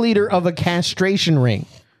ringleader of a castration ring.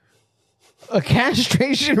 A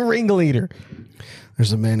castration ringleader.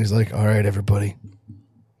 there's a man who's like, all right, everybody,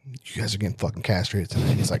 you guys are getting fucking castrated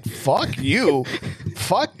tonight. He's like, fuck you.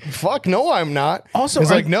 fuck, no, I'm not. Also,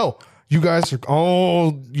 he's are- like, no, you guys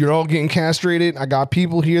are, you're all getting castrated. I got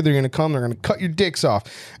people here. They're going to come. They're going to cut your dicks off.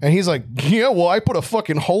 And he's like, yeah, well, I put a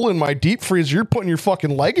fucking hole in my deep freezer. You're putting your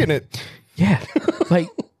fucking leg in it. Yeah. Like,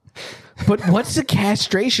 but what's a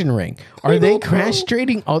castration ring? Are they don't know.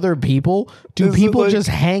 castrating other people? Do Is it people like- just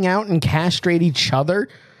hang out and castrate each other?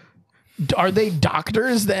 Are they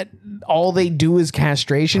doctors that all they do is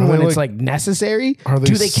castration Are they when it's like- like necessary? Are they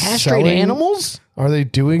Do they castrate selling- animals? Are they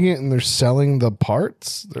doing it and they're selling the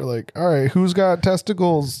parts? They're like, all right, who's got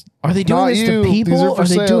testicles? Are they doing Not this you. to people? These are for Are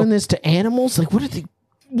they sale. doing this to animals? Like,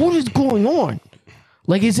 what is going on?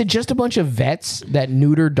 Like, is it just a bunch of vets that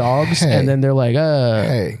neuter dogs Hey. and then they're like,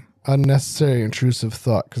 Hey, unnecessary intrusive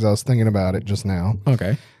thought, because I was thinking about it just now.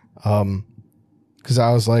 okay. Because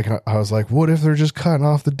I was like, what if they're just cutting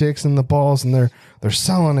off the dicks and the balls and they're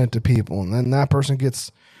selling it to people, and then that person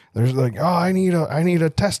gets, there's like, oh, I need a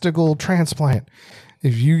testicle transplant.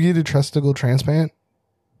 If you get a testicle transplant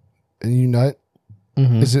and you nut,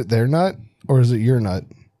 is it their nut or is it your nut?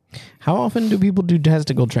 How often do people do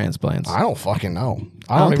testicle transplants? I don't fucking know.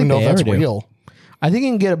 I don't don't even think know they if that's ever do. real. I think you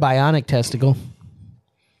can get a bionic testicle.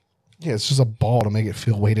 Yeah, it's just a ball to make it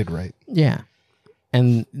feel weighted right. Yeah.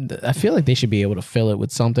 And I feel like they should be able to fill it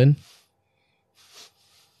with something.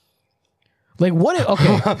 Like what if, okay.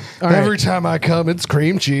 All right. Every time I come, it's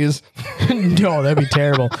cream cheese. No, that'd be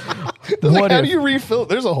terrible. Like, What how if, do you refill it?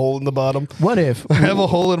 There's a hole in the bottom. what if I have a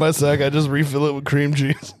hole in my sack. I just refill it with cream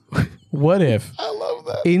cheese. What if I love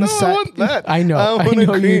that. Inside- I want that. I know. I want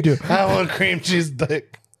know a you do. I want cream cheese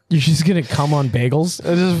dick. you're just gonna come on bagels?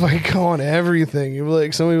 I just like go on everything. You're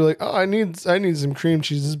like, somebody be like, oh, I need some cream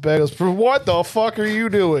cheese. This bagels. For what the fuck are you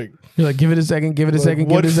doing? You're like, give it a second, give it a second,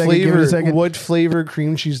 give What it a second, flavor? give it a second. What flavor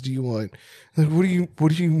cream cheese do you want? Like, what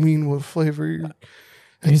do you mean? What flavor?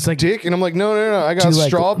 And he's like, Dick, and I'm like, no. I got Do you like-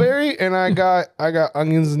 strawberry and I got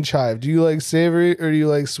onions and chive. Do you like savory or do you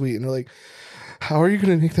like sweet? And they're like, how are you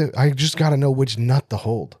gonna make that? I just gotta know which nut to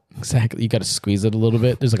hold. exactly. You got to squeeze it a little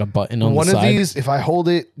bit. There's like a button on One the of side. these, if I hold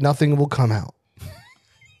it, nothing will come out.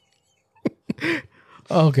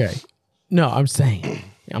 Okay. No, I'm saying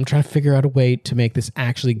I'm trying to figure out a way to make this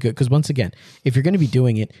actually good. Because once again, if you're going to be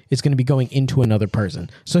doing it, it's going to be going into another person.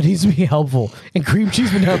 So it needs to be helpful. And cream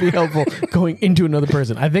cheese would not be helpful going into another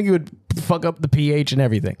person. I think it would fuck up the pH and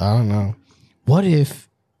everything. I don't know. What if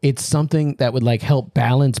it's something that would like help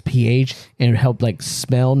balance pH and it would help like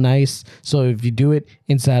smell nice? So if you do it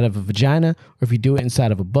inside of a vagina or if you do it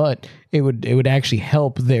inside of a butt, it would actually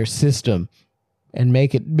help their system and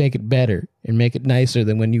make it better and make it nicer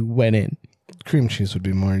than when you went in. Cream cheese would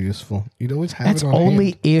be more useful. You'd always have That's it on only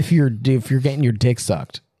hand. if you're getting your dick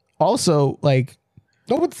sucked. Also, like,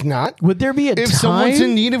 No, it's not. would there be a If time? someone's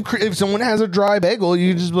in need of, if someone has a dry bagel,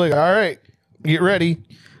 you just be like, all right, get ready.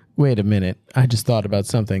 Wait a minute. I just thought about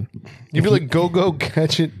something. You'd be like, go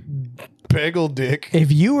catch it, bagel dick.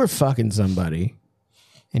 If you were fucking somebody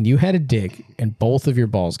and you had a dick and both of your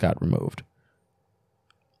balls got removed,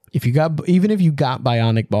 even if you got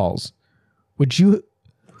bionic balls, would you?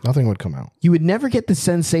 Nothing would come out. You would never get the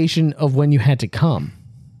sensation of when you had to come.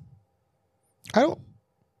 I don't.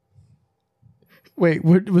 Wait,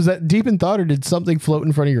 was that deep in thought or did something float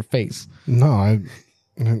in front of your face? No, I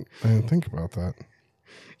didn't think about that.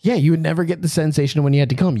 Yeah, you would never get the sensation of when you had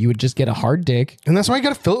to come. You would just get a hard dick And that's why you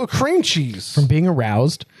got to fill it with cream cheese. from being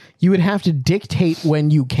aroused. You would have to dictate when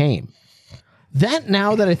you came. That,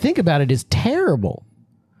 now that I think about it, is terrible.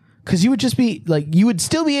 Because you would just be like, you would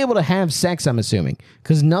still be able to have sex, I'm assuming.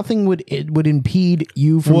 Because nothing would impede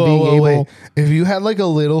you from being able. Wait. If you had like a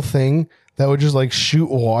little thing that would just like shoot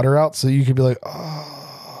water out so you could be like,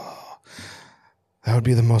 oh, that would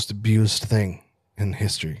be the most abused thing in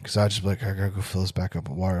history. Because I'd just be like, I gotta go fill this back up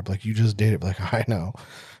with water. I'd be like, you just did it. I'd be like, I know.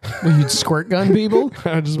 Well, you'd squirt gun people.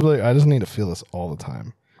 I'd just be like, I just need to feel this all the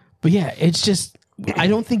time. But yeah, it's just, I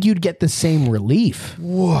don't think you'd get the same relief.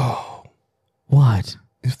 Whoa. What?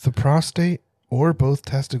 If the prostate or both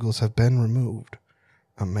testicles have been removed,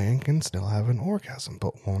 a man can still have an orgasm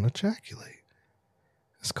but won't ejaculate.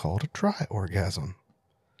 It's called a dry orgasm.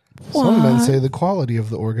 Some men say the quality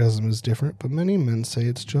of the orgasm is different, but many men say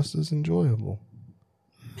it's just as enjoyable.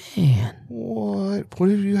 Man. What?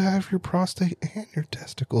 What if you have your prostate and your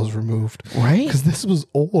testicles removed? Right? Because this was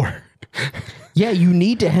or. Yeah, you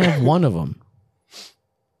need to have one of them.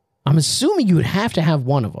 I'm assuming you would have to have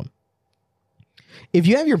one of them. If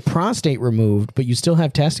you have your prostate removed, but you still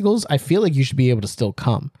have testicles, I feel like you should be able to still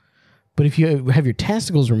come. But if you have your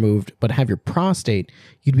testicles removed, but have your prostate,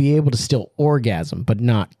 you'd be able to still orgasm, but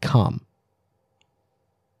not come.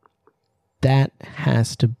 That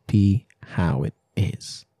has to be how it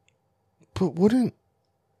is. But wouldn't.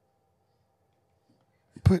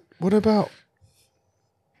 But what about.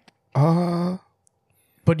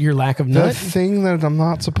 But your lack of The nut? thing that I'm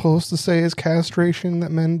not supposed to say is castration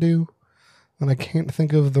that men do, and I can't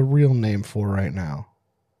think of the real name for right now.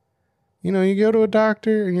 You know, you go to a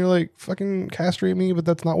doctor and you're like, fucking castrate me, but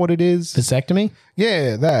that's not what it is. Vasectomy?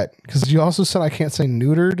 Yeah, that. Because you also said I can't say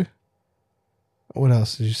neutered. What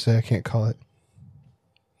else did you say I can't call it?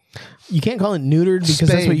 You can't call it neutered because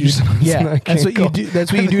that's what you Spayed. yeah, I that's can't what you call- do.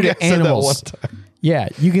 That's what I you do think to I said that animals. one time. Yeah,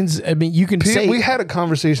 you can. I mean, you can say We had a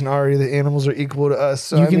conversation already that animals are equal to us.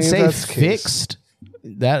 So you I can mean, if say that's the case, fixed.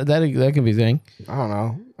 That can be a thing. I don't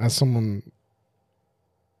know. As someone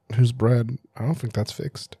who's bred, I don't think that's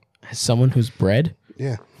fixed. As someone who's bred,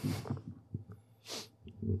 Yeah.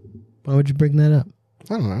 why would you bring that up?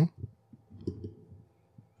 I don't know.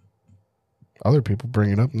 Other people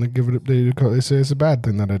bring it up and they give it up. They say it's a bad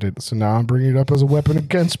thing that I did. So now I'm bringing it up as a weapon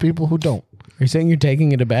against people who don't. Are you saying you're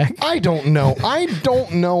taking it aback? I don't know.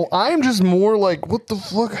 I'm just more like, what the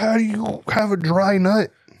fuck? How do you have a dry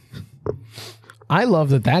nut? I love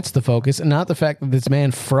that that's the focus and not the fact that this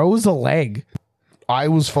man froze a leg. I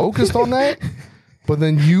was focused on that, but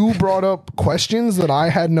then you brought up questions that I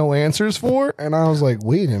had no answers for, and I was like,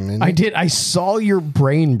 wait a minute. I did. I saw your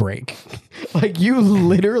brain break. Like you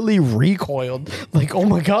literally recoiled. Like, oh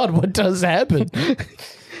my God, what does happen?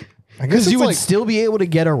 I guess Because you it's would like, still be able to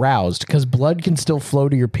get aroused because blood can still flow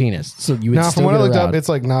to your penis. So you would now still from what I get looked up, aroused. it's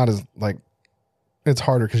like not as like it's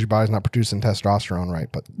harder because your body's not producing testosterone, right?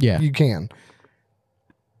 But Yeah. you can.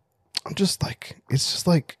 I'm just like, it's just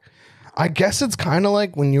like, I guess it's kind of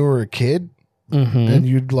like when you were a kid and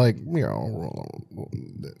you'd like, you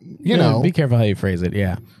know, Be careful how you phrase it.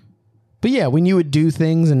 Yeah. But yeah, when you would do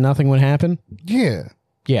things and nothing would happen. yeah,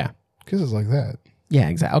 Yeah. because it's like that. Yeah,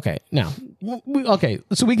 exactly. Okay. Now, okay.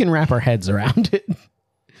 So we can wrap our heads around it.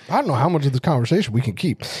 I don't know how much of this conversation we can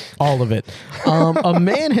keep. All of it. A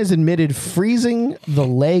man has admitted freezing the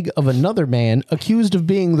leg of another man accused of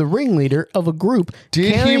being the ringleader of a group Did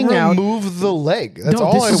he carrying out. remove the leg? That's No,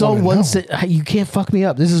 all this I is all wanna one know. sentence. You can't fuck me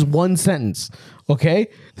up. This is one sentence. Okay?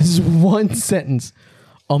 This is one sentence.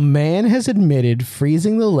 A man has admitted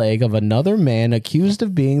freezing the leg of another man accused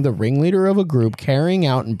of being the ringleader of a group carrying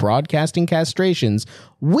out and broadcasting castrations,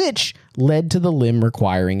 which led to the limb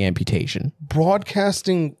requiring amputation.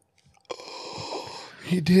 Broadcasting.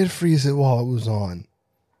 He did freeze it while it was on.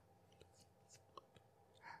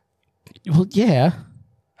 Well, yeah.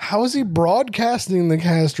 How is he broadcasting the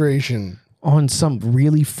castration? On some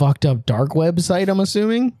really fucked up dark website, I'm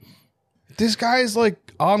assuming. This guy's like,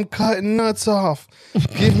 I'm cutting nuts off.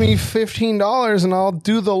 Give me $15 and I'll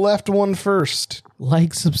do the left one first.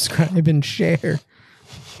 Like, subscribe, and share.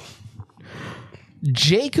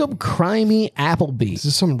 Jacob Crimey Appleby. Is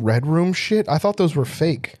this some Red Room shit? I thought those were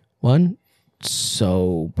fake. One,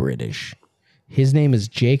 so British. His name is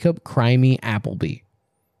Jacob Crimey Appleby.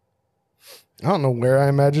 I don't know where I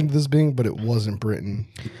imagined this being, but it wasn't Britain.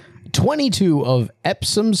 22 of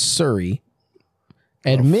Epsom, Surrey,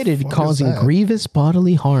 admitted fuck is causing that? grievous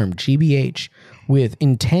bodily harm, GBH, with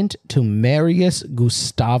intent to Marius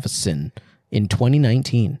Gustafsson in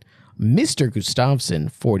 2019. Mr.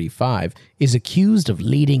 Gustafsson, 45, is accused of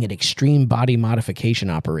leading an extreme body modification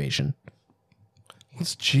operation.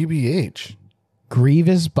 What's GBH?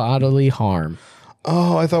 Grievous bodily harm.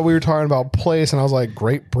 Oh, I thought we were talking about place, and I was like,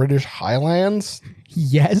 Great British Highlands?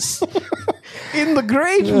 Yes. In the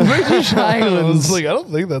Great British I was Highlands. like, I don't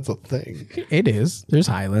think that's a thing. It is. There's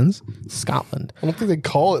Highlands. Scotland. I don't think they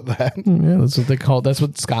call it that. Yeah, that's what they call. That's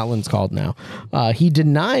what Scotland's called now. He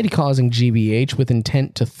denied causing GBH with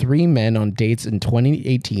intent to 3 men on dates in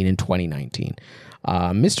 2018 and 2019.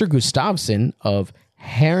 Mr. Gustafsson of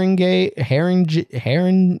Haringey,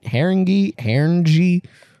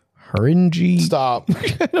 Stop.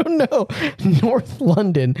 I don't know, North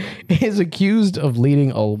London, is accused of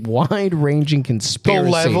leading a wide-ranging The conspiracy.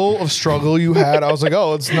 level of struggle you had, I was like,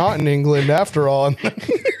 oh, it's not in England after all. And then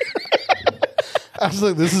I was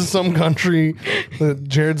like, this is some country that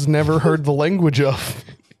Jared's never heard the language of.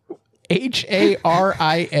 Haringey.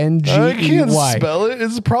 I can't spell it.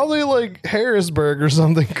 It's probably like Harrisburg or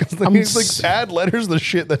something because they like add letters to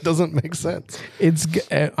shit that doesn't make sense.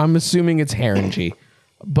 I'm assuming it's Haringey,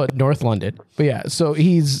 but North London. But yeah, so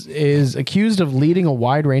is accused of leading a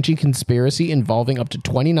wide-ranging conspiracy involving up to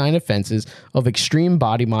 29 offenses of extreme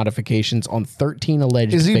body modifications on 13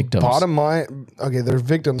 alleged Is he victims. Okay, they're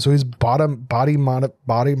victims, so he's body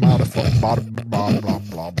modified. Blah, blah,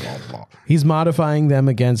 blah, blah. He's modifying them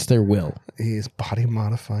against their will. He's body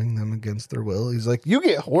modifying them against their will. He's like, you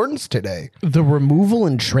get horns today. The removal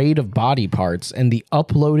and trade of body parts and the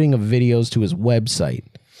uploading of videos to his website.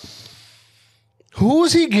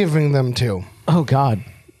 Who's he giving them to? Oh God.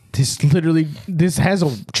 This has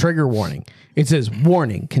a trigger warning. It says,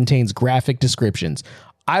 warning, contains graphic descriptions.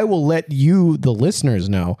 I will let you, the listeners,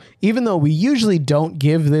 know, even though we usually don't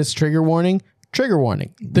give this trigger warning.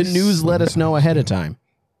 The news let us know ahead of time.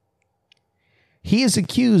 He is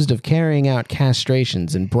accused of carrying out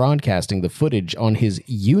castrations and broadcasting the footage on his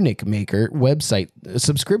Eunuch Maker website,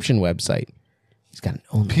 subscription website. He's got an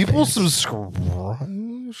OnlyFans. People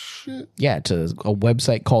subscribe shit. Yeah, to a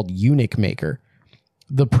website called Eunuch Maker.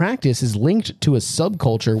 The practice is linked to a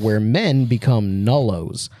subculture where men become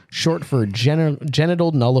nullos, short for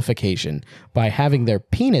genital nullification, by having their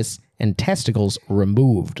penis and testicles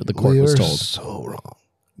removed, the court was You're told. so wrong.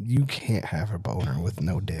 You can't have a boner with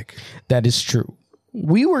no dick. That is true.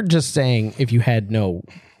 We were just saying if you had no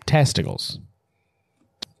testicles,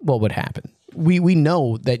 what would happen? We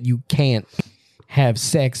know that you can't have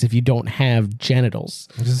sex if you don't have genitals.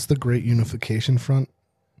 Is this the Great Unification Front?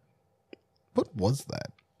 What was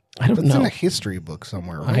that? I don't It's know. in a history book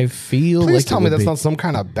somewhere. Right? I feel Please like tell it me would that's be. not some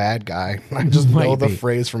kind of bad guy. I just know Might the be.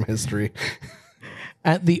 phrase from history.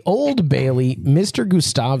 At the Old Bailey, Mr.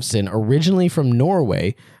 Gustafsson, originally from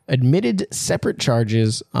Norway, admitted separate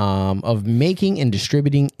charges of making and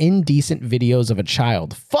distributing indecent videos of a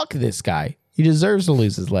child. Fuck this guy. He deserves to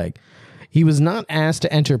lose his leg. He was not asked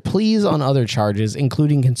to enter pleas on other charges,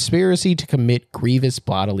 including conspiracy to commit grievous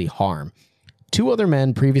bodily harm. 2 other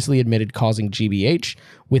men previously admitted causing GBH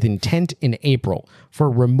with intent in April for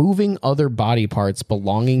removing other body parts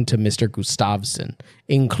belonging to Mr. Gustafsson,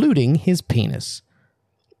 including his penis.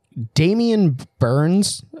 Damien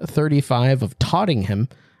Burns, 35, of Tottenham,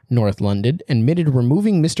 North London, admitted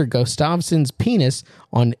removing Mr. Gustafsson's penis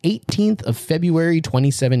on 18th of February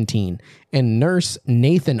 2017, and nurse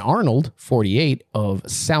Nathan Arnold, 48, of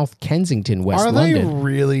South Kensington, West London. Are they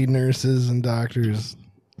really nurses and doctors?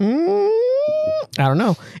 I don't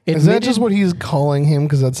know. Is that just what he's calling him?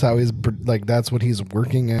 Because that's how he's like. That's what he's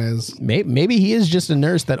working as. Maybe he is just a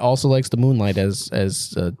nurse that also likes to moonlight as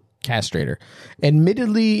a castrator.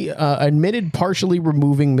 Admitted partially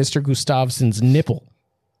removing Mr. Gustafsson's nipple.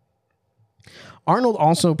 Arnold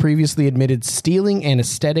also previously admitted stealing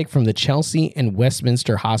anesthetic from the Chelsea and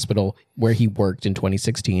Westminster Hospital where he worked in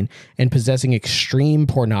 2016 and possessing extreme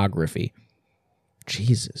pornography.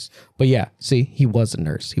 Jesus. But yeah, see, he was a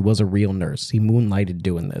nurse. He was a real nurse. He moonlighted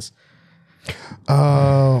doing this.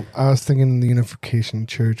 Oh, I was thinking the Unification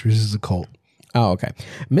Church, which is a cult. Oh, okay.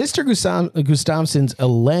 Mr. Gustafsson's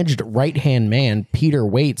alleged right-hand man, Peter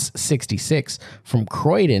Waits, 66, from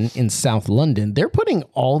Croydon in South London, they're putting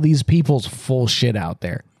all these people's full shit out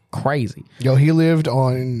there. Crazy. Yo, he lived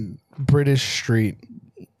on British Street.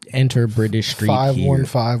 Enter British Street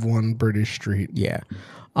 5151 British Street. Yeah.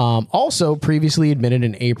 Also previously admitted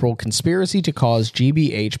in April conspiracy to cause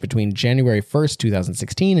GBH between January 1st,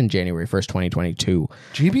 2016 and January 1st, 2022.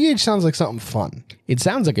 GBH sounds like something fun. It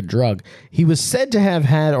sounds like a drug. He was said to have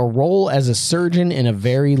had a role as a surgeon in a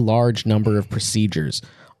very large number of procedures.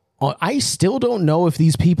 I still don't know if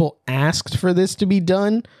these people asked for this to be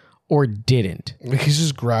done or didn't. Like he's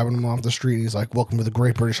just grabbing them off the street. He's like, welcome to the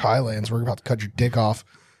Great British Highlands. We're about to cut your dick off.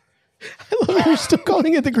 I love that you're still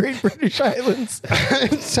calling it the Great British Islands.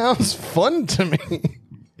 It sounds fun to me.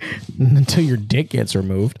 Until your dick gets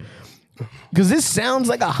removed. Because this sounds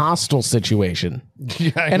like a hostile situation.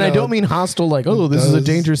 Yeah, I don't mean hostile like, oh, this is a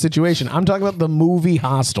dangerous situation. I'm talking about the movie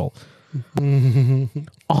Hostel.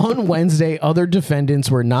 On Wednesday, other defendants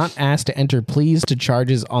were not asked to enter pleas to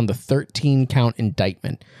charges on the 13-count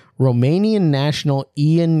indictment. Romanian national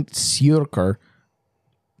Ian Surker,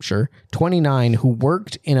 29, who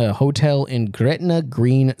worked in a hotel in Gretna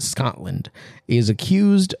Green, Scotland, is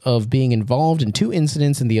accused of being involved in 2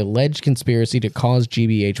 incidents in the alleged conspiracy to cause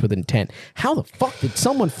GBH with intent. How the fuck did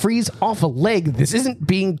someone freeze off a leg? This isn't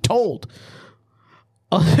being told.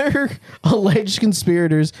 Other alleged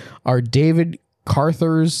conspirators are David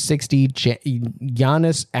Carthers, 60,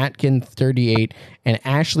 Giannis Atkin, 38, and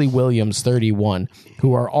Ashley Williams, 31,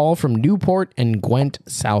 who are all from Newport and Gwent,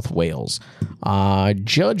 South Wales.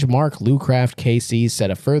 Judge Mark Lucraft, KC, set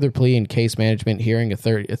a further plea in case management hearing a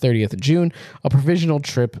 30th of June. A provisional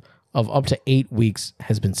trip of up to 8 weeks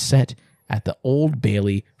has been set at the Old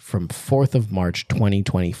Bailey from 4th of March,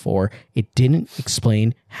 2024. It didn't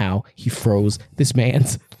explain how he froze this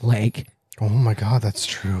man's leg. Oh my God, that's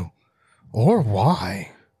true. Or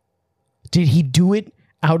why? Did he do it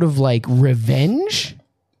out of like revenge?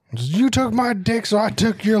 You took my dick, so I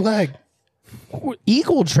took your leg.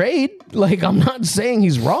 Equal trade. Like, I'm not saying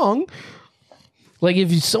he's wrong. Like,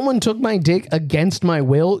 if someone took my dick against my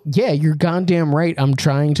will, yeah, you're goddamn right. I'm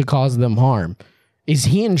trying to cause them harm. Is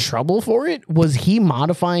he in trouble for it? Was he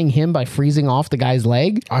modifying him by freezing off the guy's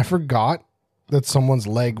leg? I forgot that someone's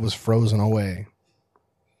leg was frozen away.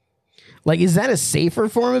 Like, is that a safer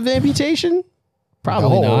form of amputation?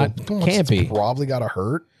 Probably not. Can't be. Probably got to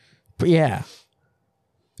hurt. But yeah.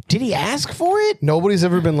 Did he ask for it? Nobody's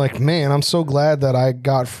ever been like, man, I'm so glad that I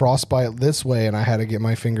got frostbite this way and I had to get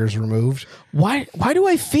my fingers removed. Why do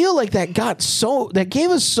I feel like that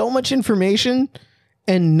gave us so much information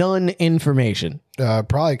and none information?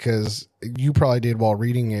 Probably because you probably did while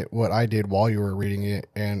reading it what I did while you were reading it.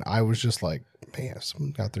 And I was just like, man,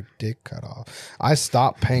 someone got their dick cut off. I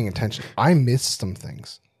stopped paying attention. I missed some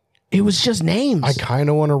things. It was just names. I kind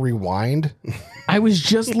of want to rewind. I was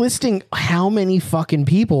just listing how many fucking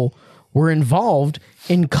people were involved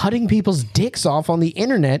in cutting people's dicks off on the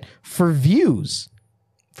internet for views.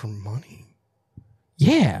 For money.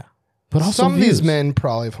 Yeah. But also some views. of these men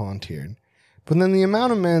probably volunteered. But then the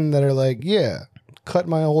amount of men that are like, yeah, cut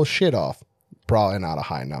my whole shit off, probably not a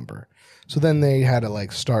high number. So then they had to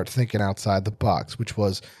like start thinking outside the box, which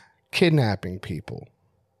was kidnapping people.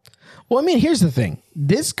 Well, I mean, here's the thing.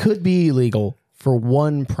 This could be illegal for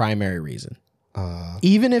one primary reason.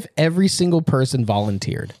 Even if every single person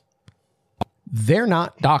volunteered, they're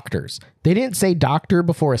not doctors. They didn't say doctor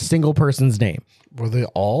before a single person's name. Were they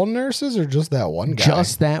all nurses or just that one guy?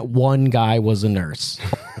 Just that one guy was a nurse.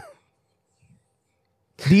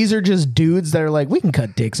 These are just dudes that are like, we can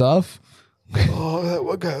cut dicks off. Oh, that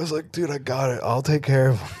one guy was like, dude, I got it. I'll take care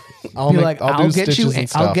of him. Be like, I'll do get you. stitches and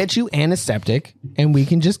I'll stuff. get you antiseptic, and we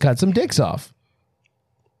can just cut some dicks off.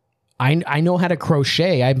 I know how to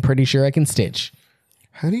crochet. I'm pretty sure I can stitch.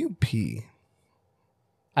 How do you pee?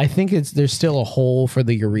 I think there's still a hole for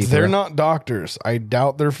the urethra. They're not doctors. I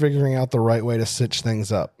doubt they're figuring out the right way to stitch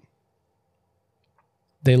things up.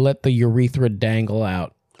 They let the urethra dangle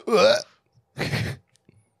out.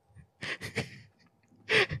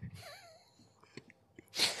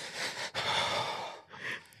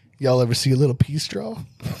 Y'all ever see a little pee straw?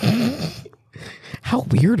 How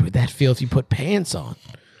weird would that feel if you put pants on?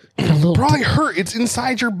 Got a little Probably hurt. It's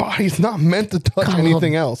inside your body. It's not meant to touch got a little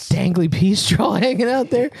anything else. Dangly pea straw hanging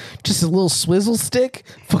out there. Just a little swizzle stick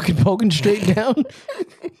fucking poking straight down.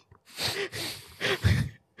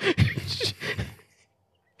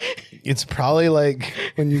 It's probably like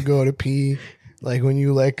when you go to pee, like when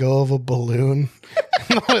you let go of a balloon,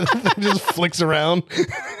 it just flicks around.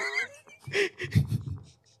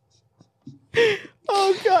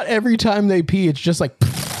 Oh God. Every time they pee, it's just like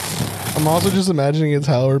I'm also just imagining it's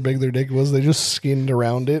however big their dick was. They just skinned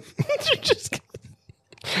around it. just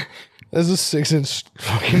There's a 6-inch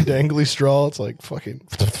fucking dangly straw. It's like fucking.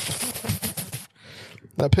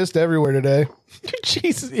 I pissed everywhere today.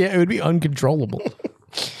 Jesus. Yeah, it would be uncontrollable.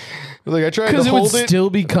 Like I tried Because to it would hold it. still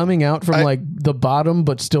be coming out from like the bottom,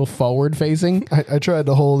 but still forward facing. I tried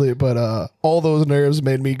to hold it, but all those nerves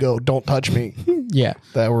made me go, "Don't touch me." Yeah.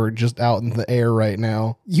 That were just out in the air right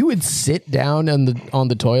now. You would sit down on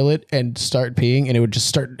the toilet and start peeing, and it would just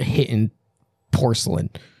start hitting porcelain.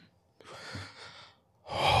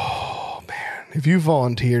 If you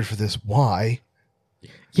volunteered for this, why?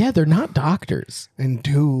 Yeah, they're not doctors. And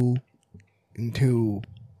two,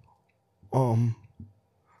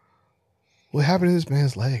 what happened to this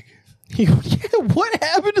man's leg? Yeah, what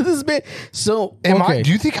happened to this man? So, okay.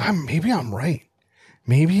 Do you think maybe I'm right?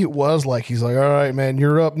 Maybe it was like, he's like, all right, man,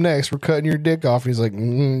 you're up next. We're cutting your dick off. And he's like,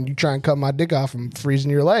 you try and cut my dick off. I'm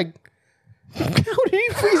freezing your leg. How did he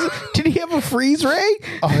freeze it? Did he have a freeze ray?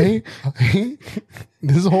 I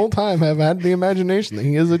this whole time have had the imagination that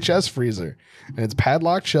he is a chest freezer. And it's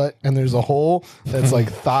padlocked shut. And there's a hole that's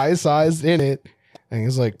like thigh sized in it. And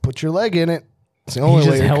he's like, put your leg in it. It's the only He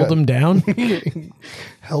way just to held cut. him down?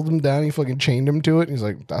 Held him down. He fucking chained him to it. And he's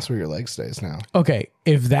like, that's where your leg stays now. Okay,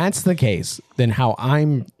 if that's the case, then how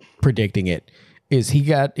I'm predicting it is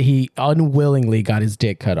he unwillingly got his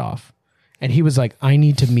dick cut off. And he was like, I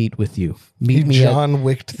need to meet with you. Meet me John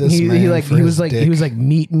wicked this man. He was dick. like,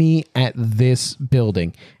 meet me at this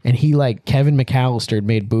building. And he like Kevin McAllister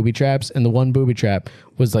made booby traps, and the one booby trap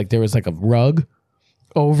was like there was like a rug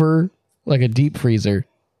over like a deep freezer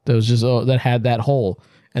that was just that had that hole.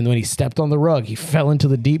 And when he stepped on the rug, he fell into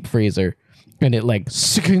the deep freezer, and it like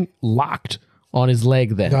locked on his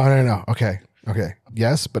leg. Then No. Okay.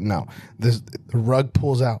 Yes, but no. The rug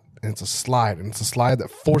pulls out, and it's a slide, that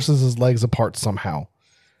forces his legs apart somehow.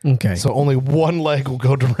 okay, So only one leg will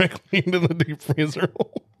go directly into the deep freezer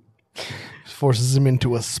hole. Forces him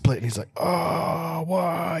into a split, and he's like, "Oh,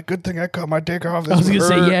 why? Good thing I cut my dick off." I was gonna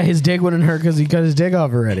say, yeah, his dick wouldn't hurt because he cut his dick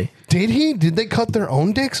off already. Did he? Did they cut their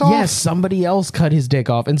own dicks off? Yes, somebody else cut his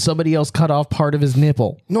dick off, and somebody else cut off part of his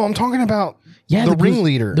nipple. No, I'm talking about Yeah, the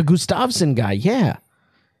ringleader. the Gustafsson guy. Yeah,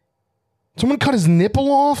 Someone cut his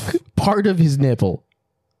nipple off part of his nipple.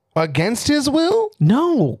 against his will.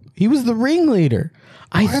 No, he was the ringleader.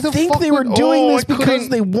 Why I the think fuck they were would- doing Oh, this I because couldn't-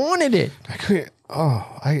 they wanted it. I couldn't. Oh,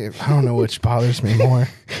 I don't know which bothers me more.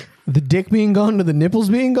 The dick being gone to the nipples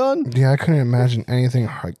being gone. Yeah, I couldn't imagine anything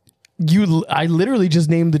like. I literally just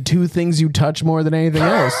named the two things you touch more than anything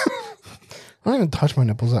else. I don't even touch my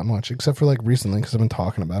nipples that much, except for like recently because I've been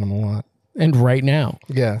talking about them a lot. And right now,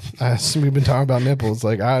 Yeah, we've been talking about nipples.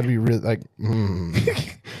 Like I'd be really like,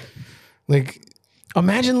 like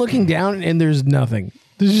imagine looking down and there's nothing.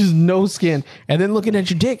 There's just no skin, and then looking at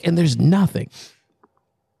your dick and there's nothing.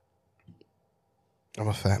 I'm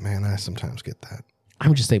a fat man. I sometimes get that.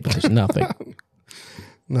 I'm just saying, but there's nothing.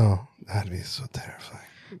 No, that'd be so terrifying.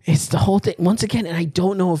 It's the whole thing once again, and I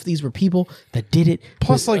don't know if these were people that did it.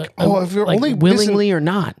 Plus, like, if you're like only willingly or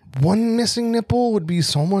not. One missing nipple would be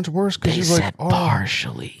so much worse because They you're said like,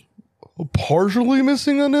 partially partially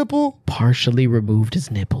missing a nipple. Partially removed his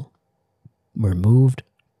nipple. Removed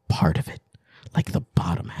part of it, like the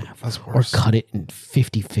bottom half, That's or worse. cut it in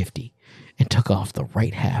 50-50 and took off the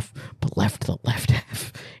right half but left the left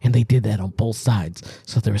half, and they did that on both sides,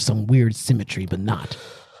 so there was some weird symmetry, but not.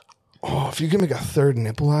 Oh, if you could make a third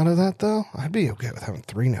nipple out of that, though, I'd be okay with having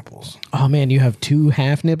 3 nipples. Oh man, you have 2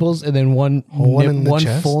 half nipples and then one in the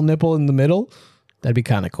chest? full nipple in the middle. That'd be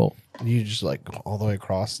kind of cool. You just like all the way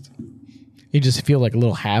across. You just feel like a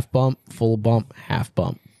little half bump, full bump, half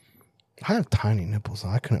bump. I have tiny nipples. So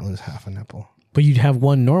I couldn't lose half a nipple. But you'd have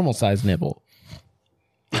one normal size nipple.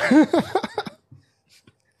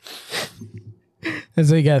 And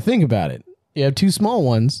so you got to think about it. You have two small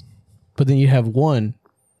ones, but then you have one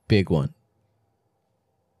big one.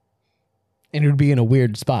 And it would be in a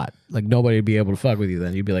weird spot. Like nobody would be able to fuck with you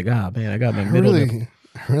then. You'd be like, ah, man, I got my middle nipple.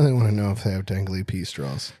 I really want to know if they have dangly pea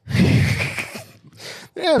straws.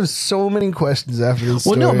 They have so many questions after this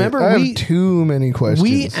story. Well, no, remember I have too many questions.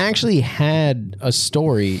 We actually had a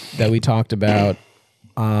story that we talked about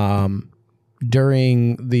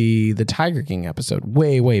during the Tiger King episode,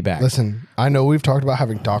 way back. Listen, I know we've talked about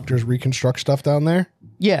having doctors reconstruct stuff down there.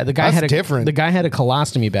 Yeah, the guy That's different. The guy had a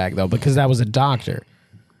colostomy bag though, because that was a doctor.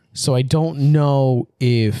 So I don't know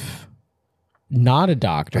if not a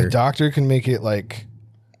doctor. A doctor can make it like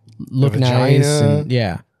look nice and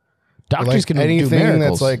yeah. Doctors like can anything do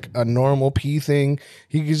miracles. that's like a normal pee thing.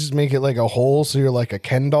 He can just make it like a hole, so you're like a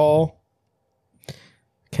Ken doll.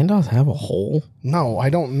 Ken dolls have a hole? No, I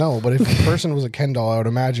don't know. But if a person was a Ken doll, I would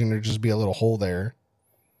imagine there'd just be a little hole there.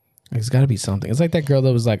 There's got to be something. It's like that girl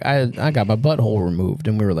that was like, I got my butthole removed,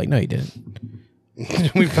 and we were like, no, you didn't.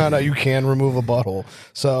 We found out you can remove a butthole.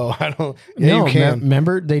 So I don't. Yeah, no, you can.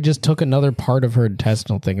 Remember, they just took another part of her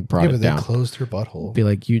intestinal thing and brought Yeah, it but they down. closed her butthole. Be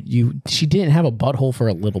like, she didn't have a butthole for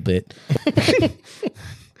a little bit.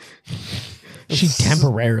 She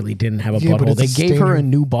temporarily didn't have a Yeah, but butthole. it's They a gave her a standard-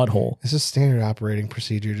 new butthole. It's a standard operating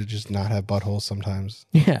procedure to just not have buttholes sometimes.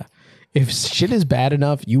 Yeah. If shit is bad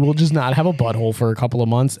enough, you will just not have a butthole for a couple of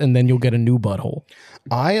months, and then you'll get a new butthole.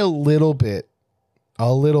 I a little bit.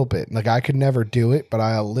 Like I could never do it, but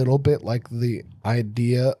I a little bit like the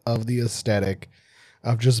idea of the aesthetic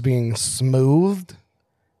of just being smoothed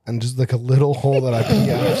and just like a little hole that I pee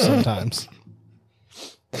out of sometimes.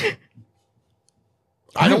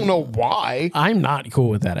 I don't know why. I'm not cool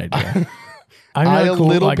with that idea. I'm I not a cool.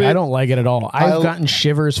 little Like, bit- I don't like it at all. I've I- gotten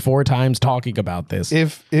shivers 4 times talking about this.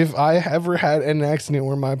 If I ever had an accident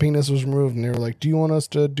where my penis was removed and they were like, "Do you want us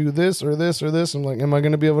to do this or this or this?" I'm like, "Am I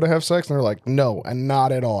going to be able to have sex?" And they're like, "No," and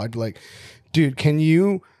not at all. I'd be like, "Dude, can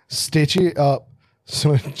you stitch it up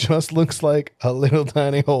so it just looks like a little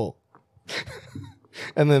tiny hole,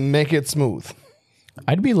 and then make it smooth?"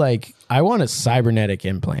 I'd be like, I want a cybernetic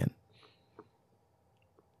implant.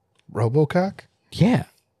 Robocock? Yeah.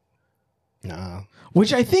 Nah.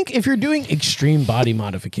 Which I think if you're doing extreme body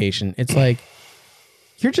modification, it's like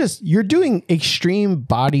you're doing extreme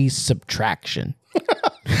body subtraction.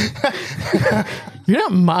 You're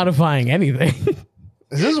not modifying anything.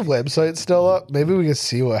 Is this website still up? Maybe we can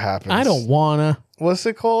see what happens. I don't wanna. What's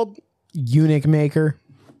it called? Eunuch Maker.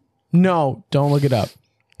 No, don't look it up.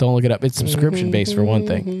 Don't look it up. It's subscription based for one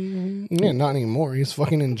thing. Yeah, not anymore. He's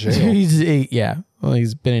fucking in jail. Yeah. Well,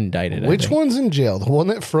 he's been indicted. I Which think. one's in jail? The one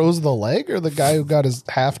that froze the leg, or the guy who got his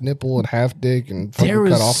half nipple and half dick and fucking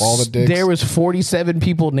cut off all the dicks? There was 47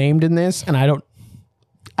 people named in this, and I don't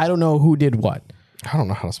know who did what. I don't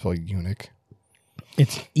know how to spell eunuch.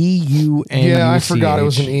 It's EUNUCH. Yeah, I forgot it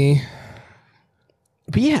was an E.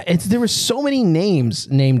 But yeah, there were so many names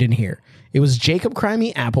named in here. It was Jacob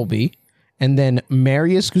Crimey Appleby, and then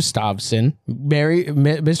Marius Gustafsson.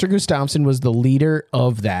 Mr. Gustafsson was the leader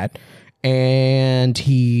of that, and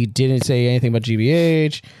he didn't say anything about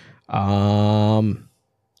GBH.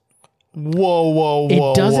 Whoa.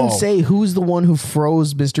 It doesn't say who's the one who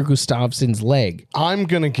froze Mr. Gustafsson's leg. I'm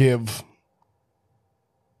gonna give.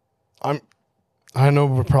 I know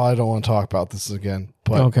we probably don't want to talk about this again,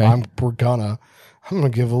 but Okay. I'm gonna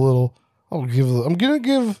give a little. I'm gonna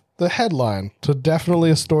give the headline to definitely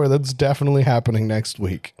a story that's definitely happening next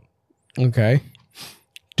week. Okay.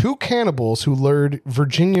 2 cannibals who lured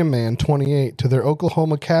Virginia man 28 to their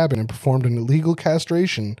Oklahoma cabin and performed an illegal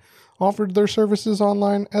castration offered their services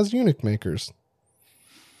online as eunuch makers.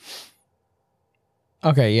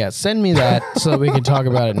 Okay, yeah. Send me that so that we can talk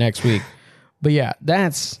about it next week. But yeah,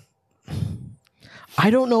 I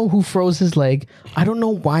don't know who froze his leg. I don't know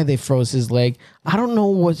why they froze his leg. I don't know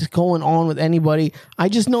what's going on with anybody. I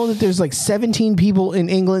just know that there's like 17 people in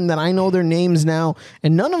England that I know their names now,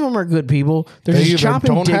 and none of them are good people. They're They just either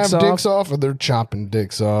chopping don't dicks have off. dicks off or they're chopping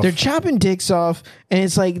dicks off. They're chopping dicks off, and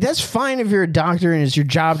it's like, that's fine if you're a doctor and it's your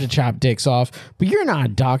job to chop dicks off, but you're not a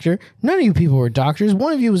doctor. None of you people were doctors.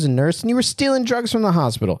 One of you was a nurse, and you were stealing drugs from the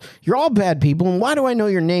hospital. You're all bad people, and why do I know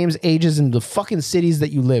your names, ages, and the fucking cities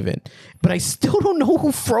that you live in? But I still don't know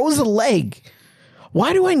who froze a leg.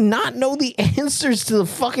 Why do I not know the answers to the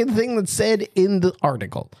fucking thing that's said in the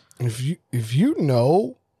article? If you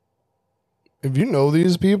know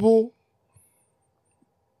these people,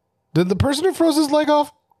 did the person who froze his leg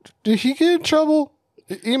off, did he get in trouble?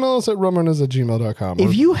 Email us at rumrunners@gmail.com.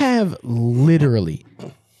 If you have literally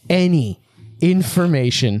any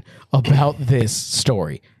information about this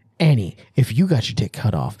story, if you got your dick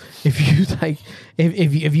cut off, if you like,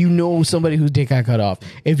 if you know somebody whose dick got cut off,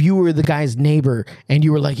 if you were the guy's neighbor and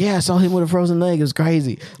you were like, yeah, I saw him with a frozen leg, it was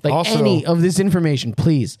crazy. Like Also- any of this information,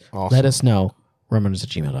 please let us know.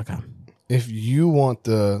 rumrunners@gmail.com. If you want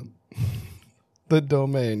the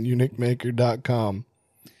domain uniquemaker.com,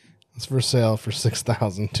 it's for sale for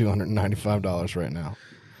 $6,295 right now.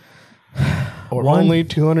 Or only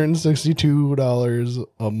 $262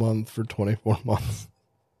 a month for 24 months.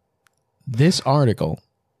 This article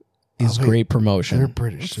is great promotion. They're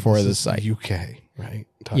British so for this the is site. UK, right?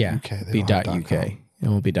 Yeah, .uk. They be don't have .uk. .com. It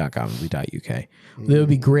won't be .com. It'll be .uk. There would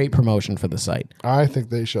be great promotion for the site. I think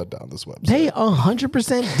they shut down this website. They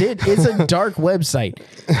 100% did. It's a dark website.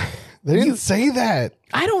 They didn't say that.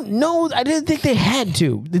 I don't know. I didn't think they had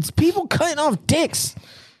to. It's people cutting off dicks.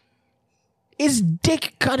 It's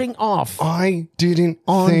dick cutting off. I didn't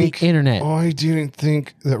On the think, internet. I didn't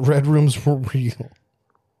think that red rooms were real.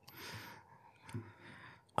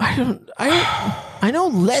 I know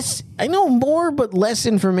less. I know more, but less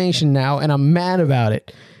information now, and I'm mad about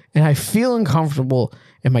it. And I feel uncomfortable,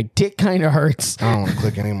 and my dick kind of hurts. I don't want to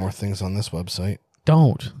click any more things on this website.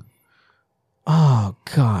 Don't. Oh,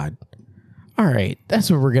 God. All right. That's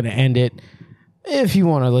where we're going to end it. If you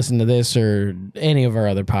want to listen to this or any of our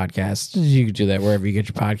other podcasts, you can do that wherever you get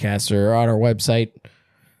your podcasts or on our website.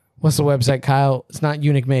 What's the website, Kyle? It's not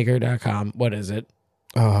uniquemaker.com. What is it?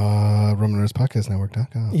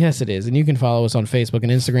 RumRunnersPodcastNetwork.com. Yes, it is. And you can follow us on Facebook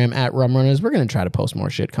and Instagram at RumRunners. We're going to try to post more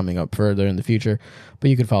shit coming up further in the future, but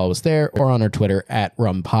you can follow us there or on our Twitter at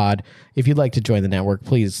RumPod. If you'd like to join the network,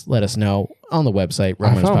 please let us know on the website,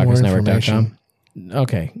 RumRunnersPodcastNetwork.com.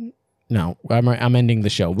 Okay. No, I'm ending the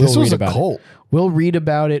show. This was read a about cult. it. We'll read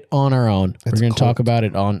about it on our own. We're going to talk about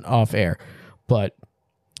it on off air. But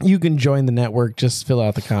you can join the network. Just fill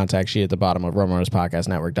out the contact sheet at the bottom of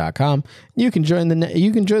RumRunnersPodcastNetwork.com. You can join the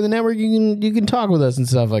network. You can talk with us and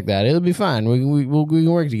stuff like that. It'll be fine. We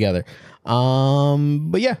can work together.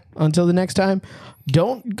 But yeah, until the next time,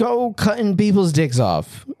 don't go cutting people's dicks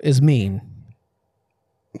off. It's mean.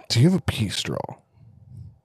 Do you have a pee straw?